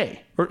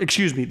okay. Or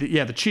excuse me,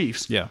 the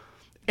Chiefs. Yeah.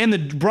 And the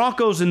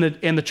Broncos and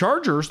the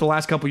Chargers the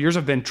last couple of years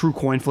have been true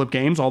coin flip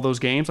games, all those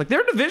games.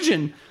 Their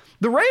division,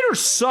 the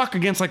Raiders suck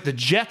against the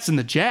Jets and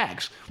the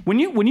Jags. When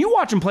you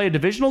watch them play a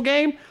divisional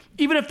game,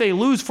 even if they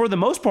lose for the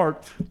most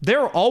part,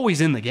 they're always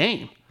in the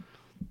game.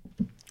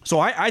 So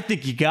I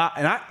think you got,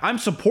 and I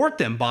support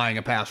them buying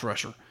a pass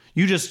rusher.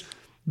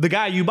 The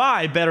guy you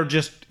buy better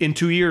just in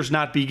 2 years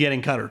not be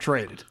getting cut or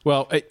traded.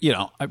 Well,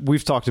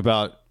 we've talked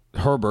about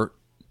Herbert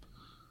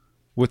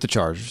with the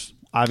Chargers.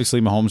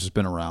 Obviously, Mahomes has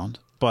been around,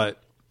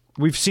 but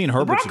we've seen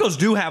Herbert. The Broncos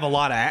do have a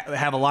lot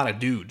of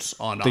dudes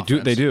on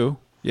offense. They do.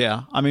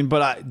 Yeah. I mean,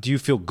 but do you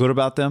feel good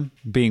about them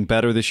being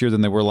better this year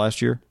than they were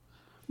last year?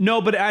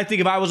 No, but I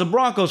think if I was a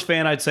Broncos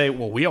fan, I'd say,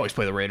 well, we always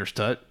play the Raiders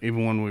tut,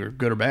 even when we were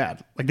good or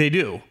bad. Like they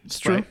do. It's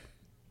true. Right?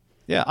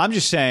 Yeah, I'm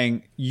just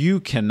saying you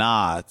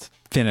cannot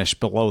finish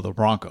below the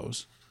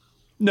Broncos.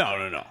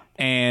 No.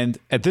 And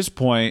at this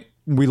point,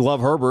 we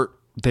love Herbert.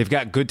 They've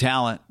got good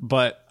talent,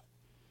 but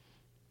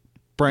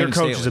Brandon their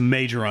coach Staley is a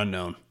major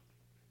unknown.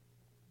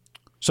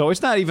 So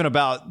it's not even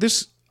about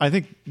this. I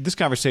think this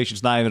conversation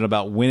is not even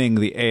about winning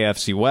the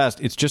AFC West.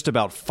 It's just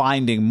about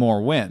finding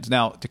more wins.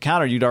 Now, to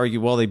counter, you'd argue,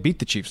 well, they beat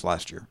the Chiefs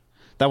last year.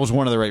 That was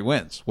one of their 8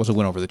 wins, was a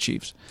win over the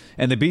Chiefs.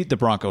 And they beat the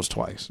Broncos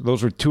twice.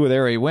 Those were 2 of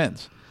their 8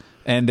 wins.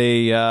 And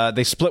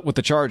they split with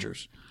the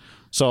Chargers.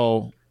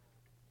 So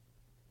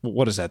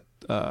what is that,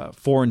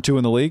 4-2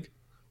 in the league?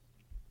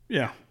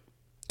 Yeah.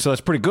 So that's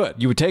pretty good.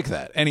 You would take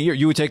that. Any year.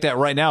 You would take that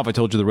right now if I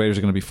told you the Raiders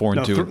are going to be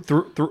 4-2.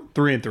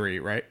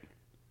 3-3, right?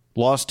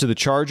 Lost to the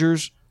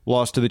Chargers,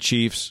 lost to the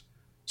Chiefs,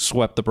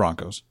 swept the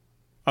Broncos.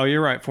 Oh,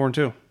 you're right,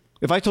 4-2.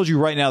 If I told you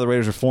right now the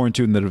Raiders are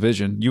 4-2 in the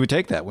division, you would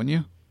take that, wouldn't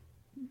you?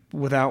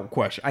 Without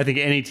question. I think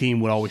any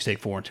team would always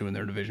take 4-2 in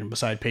their division,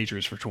 beside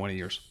Patriots for 20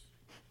 years.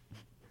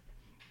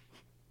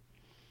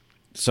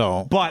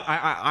 So, but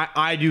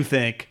I do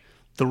think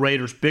the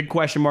Raiders' big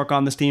question mark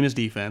on this team is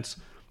defense.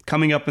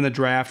 Coming up in the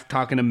draft,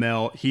 talking to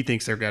Mel, he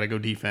thinks they've got to go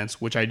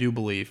defense, which I do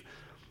believe.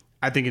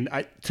 I think,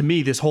 to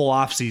me, this whole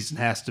offseason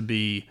has to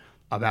be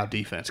about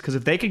defense. Because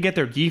if they could get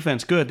their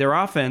defense good, their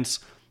offense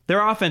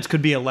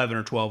could be 11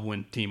 or 12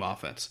 win team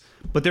offense.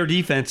 But their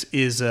defense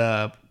is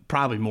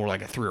probably more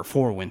like a 3 or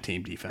 4 win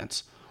team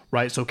defense,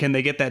 right? So can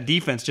they get that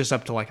defense just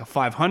up to like a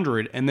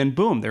 500 and then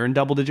boom, they're in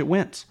double digit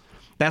wins?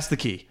 That's the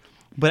key.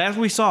 But as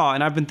we saw,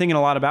 and I've been thinking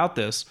a lot about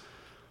this,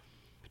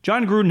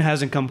 John Gruden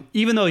hasn't come,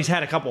 even though he's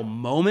had a couple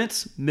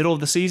moments middle of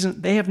the season,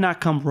 they have not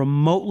come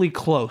remotely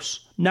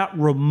close, not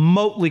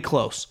remotely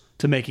close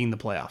to making the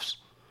playoffs.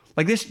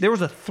 Like this, there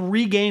was a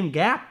 3-game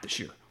gap this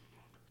year.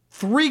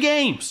 3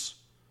 games.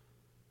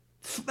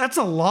 That's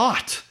a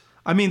lot.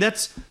 I mean,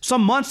 that's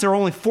some months there are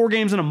only 4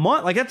 games in a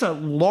month. Like that's a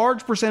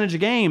large percentage of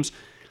games.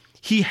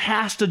 He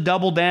has to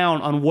double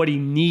down on what he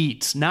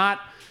needs, not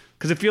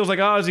because it feels like,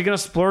 oh, is he going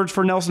to splurge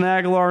for Nelson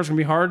Aguilar? It's going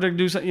to be hard to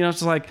do something. You know, it's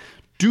just like,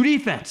 do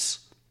defense.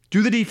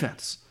 Do the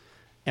defense.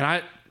 And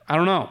I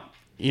don't know.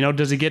 You know,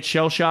 does he get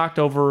shell-shocked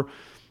over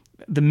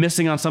the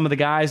missing on some of the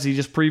guys he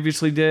just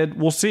previously did?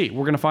 We'll see.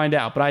 We're going to find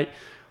out. But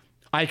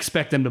I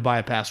expect them to buy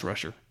a pass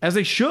rusher, as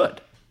they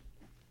should.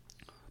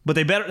 But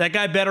that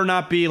guy better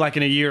not be like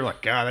in a year,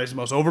 like, God, that's the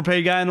most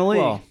overpaid guy in the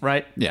league,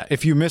 right? Yeah,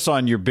 if you miss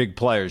on your big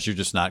players, you're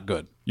just not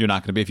good. You're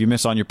not going to be. If you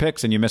miss on your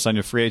picks and you miss on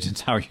your free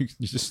agents, how are you?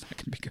 You're just not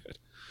going to be good.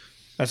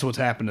 That's what's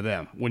happened to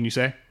them, wouldn't you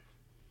say?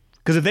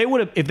 Because if they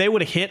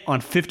would have hit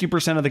on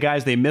 50% of the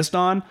guys they missed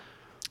on,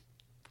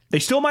 they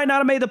still might not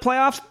have made the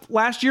playoffs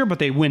last year, but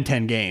they win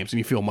 10 games and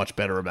you feel much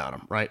better about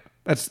them, right?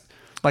 That's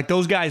like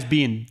those guys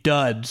being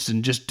duds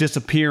and just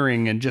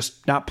disappearing and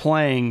just not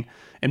playing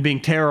and being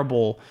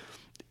terrible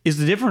is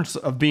the difference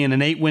of being an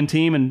 8-win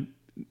team and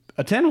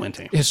a 10-win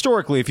team.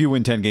 Historically, if you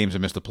win 10 games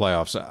and miss the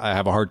playoffs, I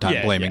have a hard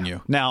time blaming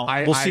you. Now,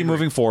 we'll see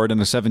moving forward in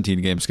the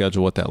 17-game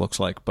schedule what that looks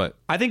like. But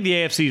I think the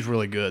AFC is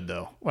really good,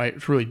 though. Right?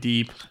 It's really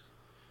deep.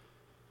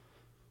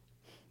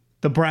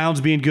 The Browns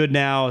being good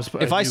now.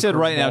 If I said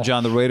right now,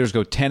 John, the Raiders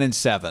go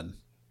 10-7,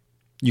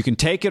 you can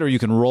take it or you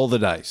can roll the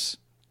dice.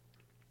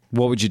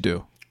 What would you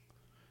do?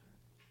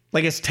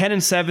 Like it's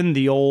 10-7,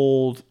 the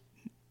old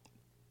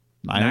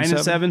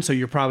 9-7, so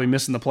you're probably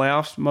missing the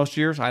playoffs most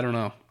years. I don't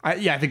know.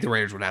 I think the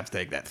Raiders would have to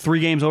take that. 3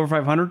 games over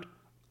 500.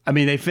 I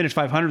mean, they finished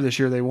 500 this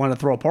year. They want to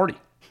throw a party.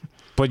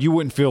 But you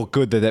wouldn't feel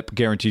good that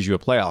guarantees you a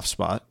playoff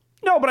spot.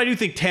 No, but I do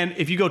think 10.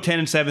 If you go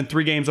 10-7,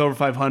 3 games over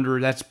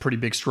 500, that's pretty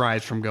big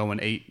strides from going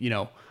 8. You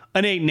know,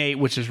 an 8-8,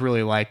 which is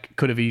really like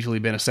could have easily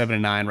been a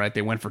 7-9. Right?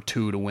 They went for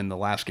 2 to win the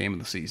last game of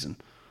the season.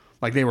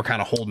 Like they were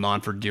kind of holding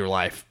on for dear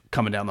life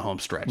coming down the home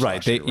stretch.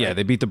 Right.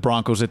 They beat the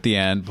Broncos at the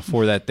end.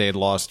 Before that, they had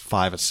lost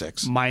 5 of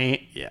 6.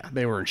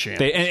 They were in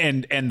shambles.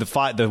 And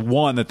the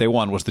one that they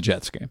won was the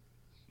Jets game.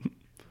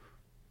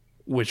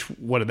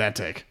 What did that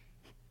take?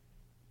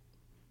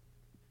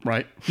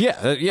 Right? Yeah.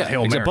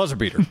 It's a buzzer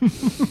beater.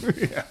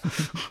 Yeah.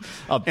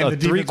 a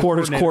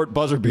 3/4 court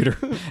buzzer beater,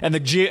 and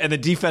the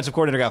defensive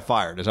coordinator got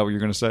fired. Is that what you're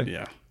going to say?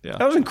 Yeah.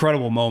 That was an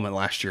incredible moment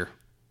last year.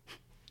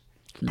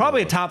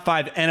 Probably a top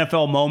 5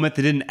 NFL moment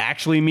that didn't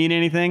actually mean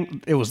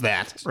anything. It was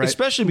that, right?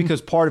 Especially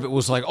because part of it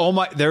was like, oh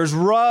my, there's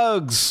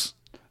Ruggs.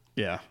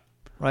 Yeah.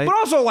 Right. But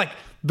also, like,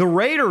 the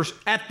Raiders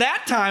at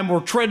that time were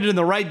trending in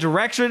the right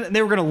direction, and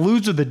they were going to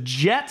lose to the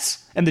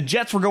Jets, and the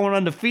Jets were going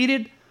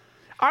undefeated.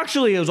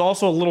 Actually, it was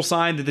also a little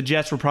sign that the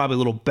Jets were probably a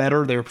little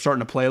better. They were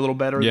starting to play a little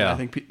better than I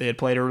think they had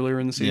played earlier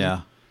in the season.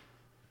 Yeah.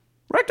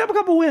 Racked up a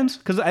couple wins,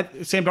 because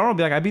Sam Darnold would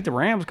be like, I beat the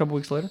Rams a couple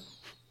weeks later.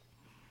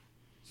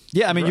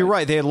 Yeah, I mean, you're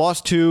right. They had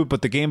lost 2,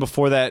 but the game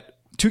before that,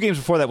 2 games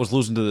before that was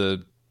losing to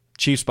the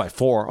Chiefs by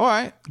 4. All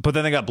right. But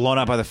then they got blown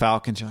out by the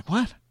Falcons. You're like,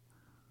 what?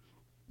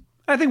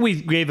 I think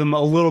we gave them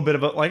a little bit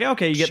of a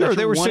okay, you get sure, that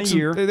they were one 6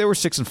 year. They were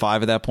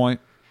 6-5 at that point.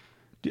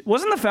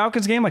 Wasn't the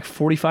Falcons game like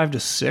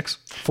 45-6?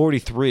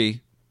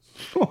 43.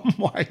 Oh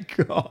my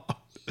god,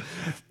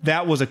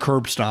 that was a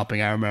curb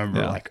stomping. I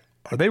remember. Yeah. Like,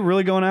 are they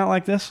really going out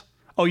like this?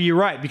 Oh, you're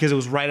right, because it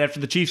was right after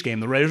the Chiefs game.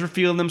 The Raiders were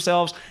feeling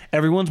themselves.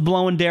 Everyone's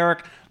blowing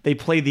Derek. They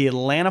played the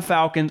Atlanta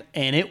Falcons,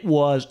 and it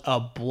was a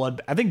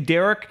blood. I think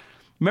Derek.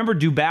 Remember,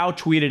 Dubau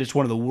tweeted it's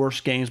one of the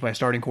worst games by a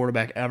starting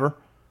quarterback ever.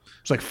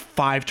 It's like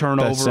 5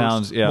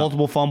 turnovers,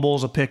 multiple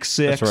fumbles, a pick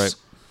 6. That's right.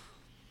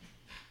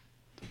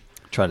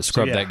 Try to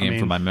scrub that game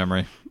from my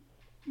memory.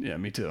 Yeah,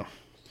 me too.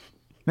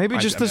 Maybe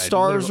the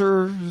stars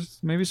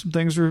maybe some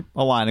things are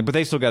aligning, but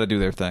they still got to do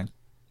their thing.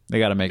 They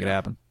got to make it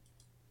happen.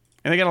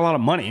 And they got a lot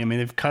of money. I mean,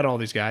 they've cut all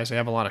these guys. They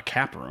have a lot of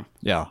cap room.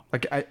 Yeah.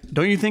 Like,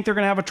 don't you think they're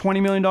going to have a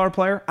 $20 million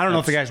player? I don't know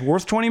if the guy's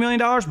worth $20 million,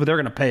 but they're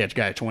going to pay a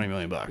guy $20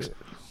 million.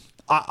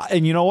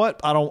 And you know what?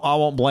 I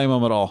won't blame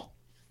them at all.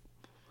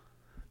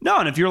 No,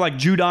 and if you're like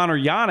Judon or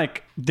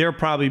Yannick, they'll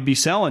probably be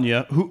selling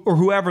you, or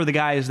whoever the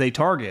guy is they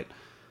target.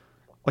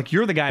 Like,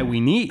 you're the guy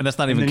we need. And that's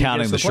not even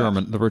counting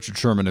the Richard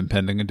Sherman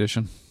impending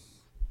edition.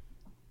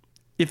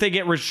 If they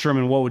get Richard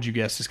Sherman, what would you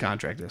guess his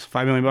contract is?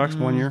 $5 million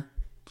 1 year?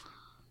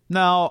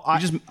 No,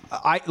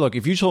 I look,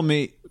 if you told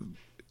me,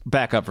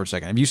 back up for a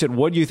second. If you said,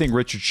 what do you think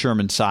Richard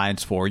Sherman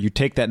signs for? You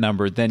take that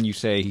number, then you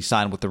say he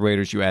signed with the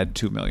Raiders, you add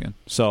 $2 million.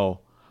 So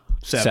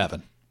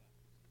 7.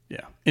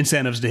 Yeah.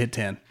 Incentives to hit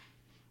 10.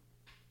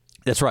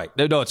 That's right.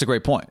 No, it's a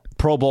great point.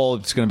 Pro Bowl,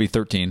 it's going to be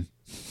 13.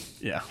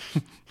 Yeah.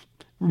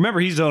 Remember,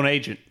 he's his own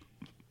agent.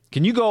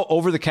 Can you go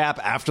over the cap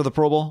after the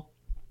Pro Bowl?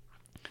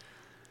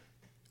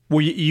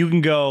 Well, you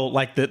can go,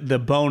 like, the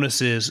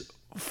bonuses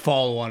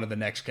follow on to the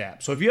next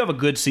cap. So if you have a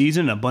good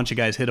season and a bunch of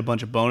guys hit a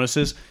bunch of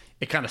bonuses,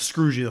 it kind of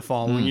screws you the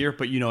following year.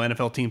 But,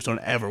 NFL teams don't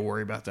ever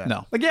worry about that.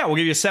 No. Like, yeah, we'll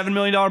give you a $7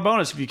 million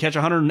bonus if you catch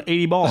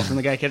 180 balls. And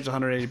the guy catches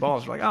 180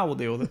 balls. You're like, oh, we'll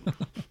deal with it.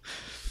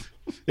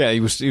 Yeah,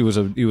 he was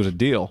a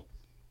deal.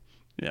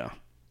 Yeah.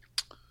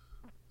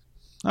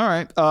 All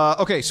right.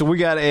 Okay, so we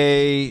got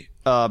a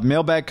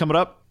mailbag coming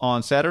up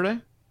on Saturday.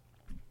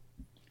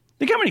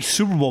 Think how many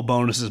Super Bowl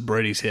bonuses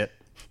Brady's hit.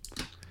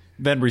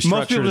 Then restructured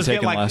Most people just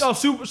get like, less. oh,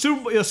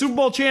 Super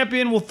Bowl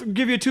champion, we'll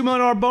give you a $2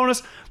 million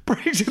bonus.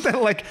 Brady's hit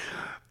that like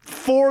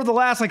 4 of the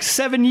last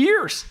 7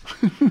 years.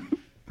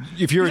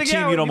 If you're a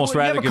team, you'd almost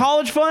rather have a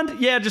college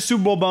fund? Yeah, just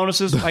Super Bowl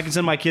bonuses. I can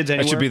send my kids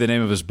anywhere. That should be the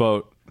name of his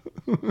boat.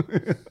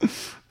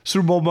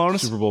 Super Bowl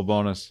bonus? Super Bowl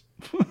bonus.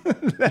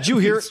 Did you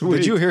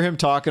hear him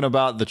talking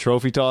about the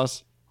trophy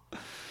toss?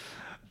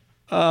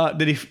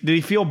 Did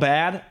he feel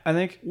bad? I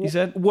think he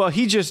said. Well,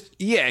 he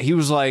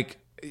was like,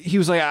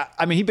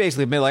 I mean, he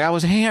basically admitted, like, I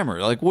was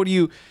hammered. Like,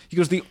 he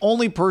goes, the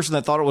only person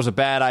that thought it was a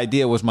bad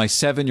idea was my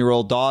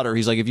 7-year-old daughter.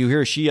 He's like, if you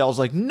hear she yells,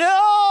 like,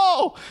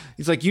 no!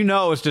 He's like,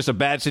 it's just a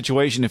bad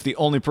situation if the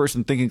only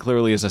person thinking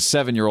clearly is a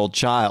 7-year-old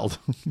child.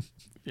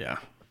 Yeah.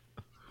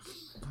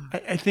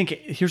 I think,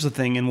 here's the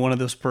thing, in one of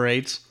those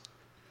parades,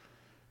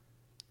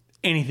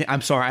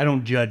 I'm sorry, I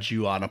don't judge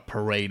you on a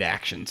parade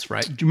actions,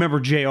 right? Do you remember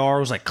JR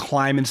was like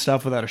climbing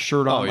stuff without a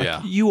shirt on? Oh,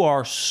 yeah. You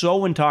are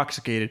so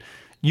intoxicated.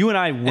 You and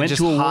I went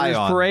to a Warriors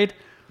parade.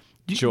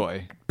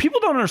 Joy. People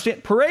don't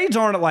understand. Parades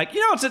aren't like,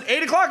 it's at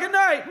 8 o'clock at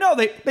night. No,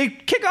 they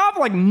kick off at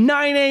like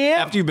 9 a.m.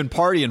 After you've been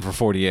partying for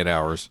 48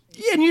 hours.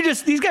 Yeah, and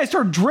these guys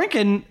start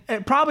drinking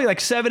at probably like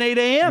 7, 8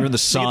 a.m. You're in the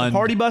sun. The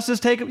party buses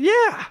take them.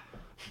 Yeah.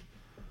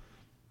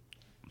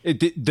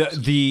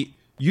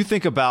 You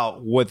think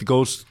about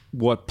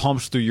what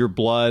pumps through your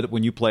blood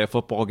when you play a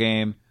football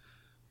game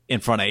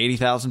in front of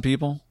 80,000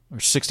 people or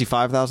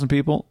 65,000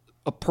 people.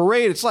 A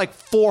parade, it's like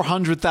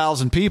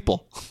 400,000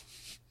 people.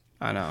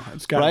 I know.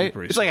 It's got to be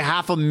pretty. It's like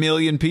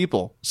 500,000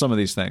 people, some of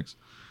these things.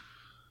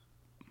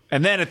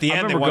 And then at the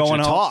end, they want you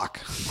to talk.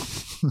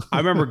 I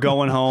remember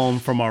going home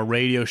from our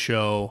radio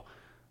show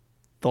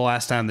the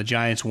last time the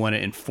Giants won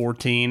it in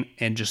 2014,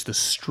 and just the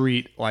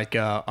street, like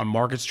on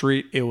Market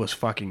Street, it was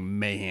fucking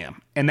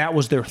mayhem. And that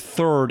was their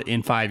 3rd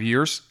in 5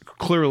 years.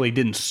 Clearly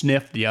didn't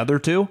sniff the other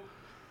 2.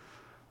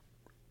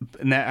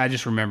 And I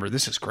just remember,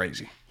 this is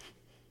crazy.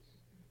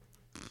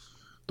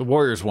 The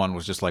Warriors one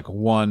was just like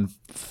 1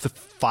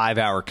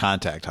 5-hour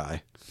contact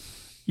high.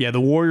 Yeah,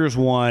 the Warriors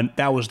one,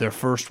 that was their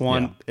first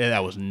one. Yeah.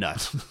 That was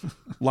nuts.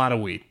 A lot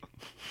of weed.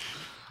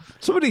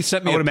 Somebody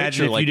sent me a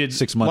picture like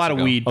 6 months ago. A lot of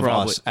weed,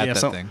 probably. At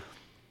that thing.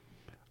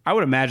 I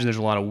would imagine there's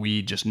a lot of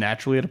weed just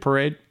naturally at a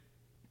parade,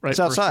 right? It's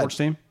outside. For a sports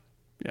team.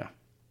 Yeah.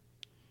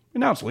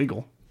 And now it's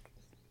legal.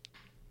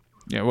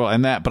 Yeah, well,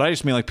 but I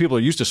just mean like people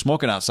are used to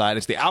smoking outside.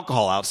 It's the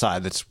alcohol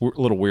outside that's a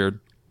little weird.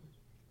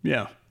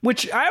 Yeah.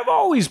 Which I've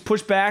always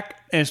pushed back,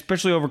 and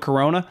especially over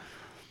Corona,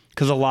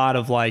 because a lot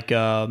of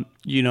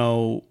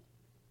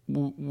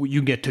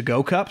you get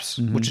to-go cups,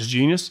 which is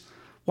genius.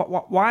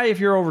 Why, if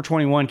you're over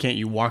 21, can't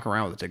you walk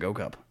around with a to-go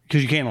cup?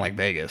 Because you can in like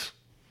Vegas.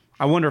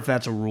 I wonder if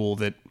that's a rule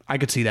that I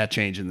could see that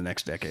change in the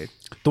next decade.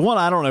 The one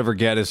I don't ever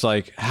get is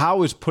like,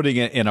 how is putting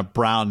it in a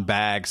brown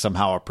bag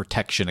somehow a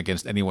protection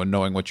against anyone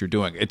knowing what you're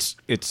doing? It's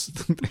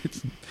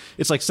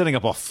like setting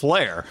up a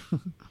flare.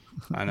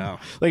 I know.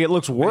 Like, it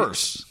looks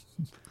worse.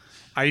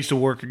 I used to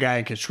work a guy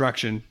in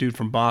construction, dude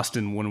from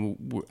Boston,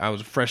 when I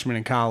was a freshman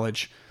in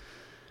college.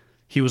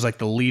 He was like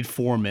the lead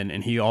foreman,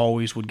 and he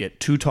always would get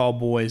 2 tall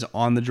boys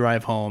on the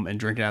drive home and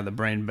drink it out of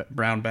the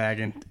brown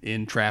bag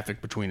in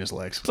traffic between his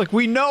legs. It's like,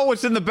 we know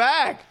what's in the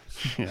bag.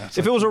 Yeah,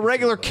 if it was a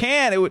regular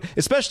can, it would,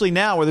 especially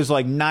now where there's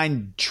like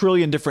 9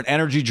 trillion different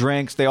energy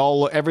drinks.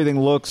 Everything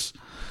looks.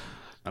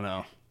 I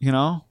know. You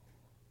know.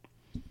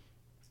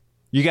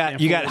 You got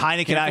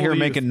Heineken out here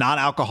making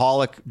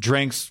non-alcoholic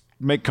drinks.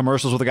 Make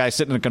commercials with a guy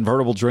sitting in a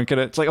convertible drinking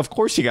it. It's like, of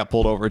course he got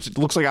pulled over. It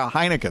looks like a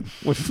Heineken.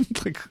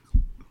 Like,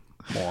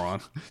 moron.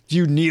 Do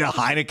you need a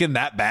Heineken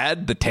that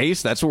bad? The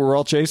taste? That's what we're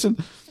all chasing?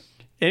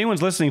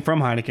 Anyone's listening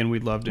from Heineken,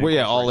 we'd love to. Well,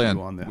 yeah, all in.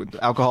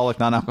 Alcoholic,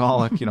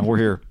 non-alcoholic. We're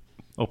here.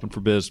 Open for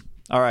biz.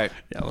 All right.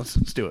 Yeah, let's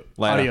do it.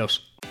 Later.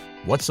 Adios.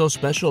 What's so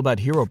special about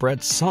Hero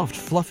Bread's soft,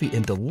 fluffy,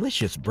 and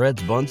delicious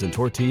breads, buns, and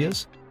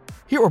tortillas?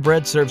 Hero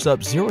Bread serves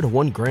up 0 to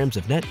 1 grams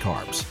of net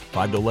carbs,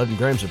 5 to 11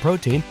 grams of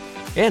protein,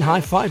 and high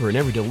fiber in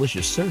every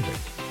delicious serving.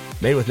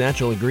 Made with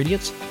natural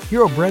ingredients,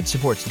 Hero Bread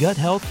supports gut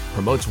health,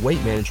 promotes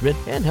weight management,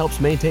 and helps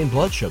maintain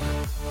blood sugar.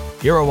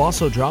 Hero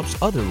also drops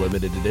other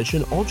limited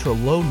edition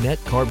ultra-low net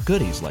carb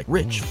goodies like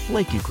rich,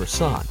 flaky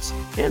croissants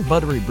and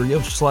buttery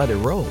brioche slider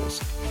rolls.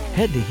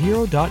 Head to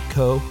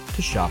hero.co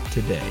to shop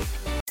today.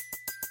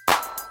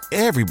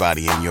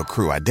 Everybody in your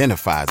crew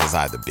identifies as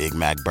either Big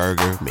Mac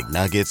Burger,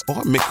 McNuggets,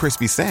 or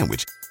McCrispy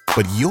Sandwich.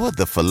 But you're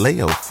the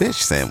Filet-O-Fish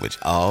Sandwich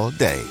all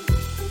day.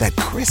 That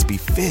crispy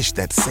fish,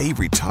 that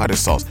savory tartar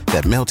sauce,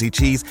 that melty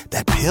cheese,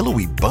 that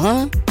pillowy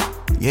bun.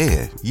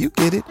 Yeah, you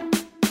get it.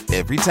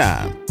 Every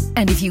time.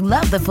 And if you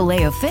love the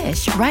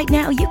Filet-O-Fish, right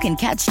now you can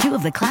catch 2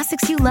 of the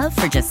classics you love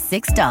for just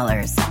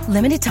 $6.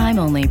 Limited time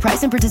only.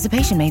 Price and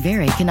participation may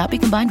vary. Cannot be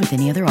combined with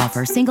any other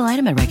offer. Single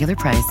item at regular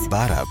price.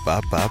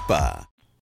 Ba-da-ba-ba-ba.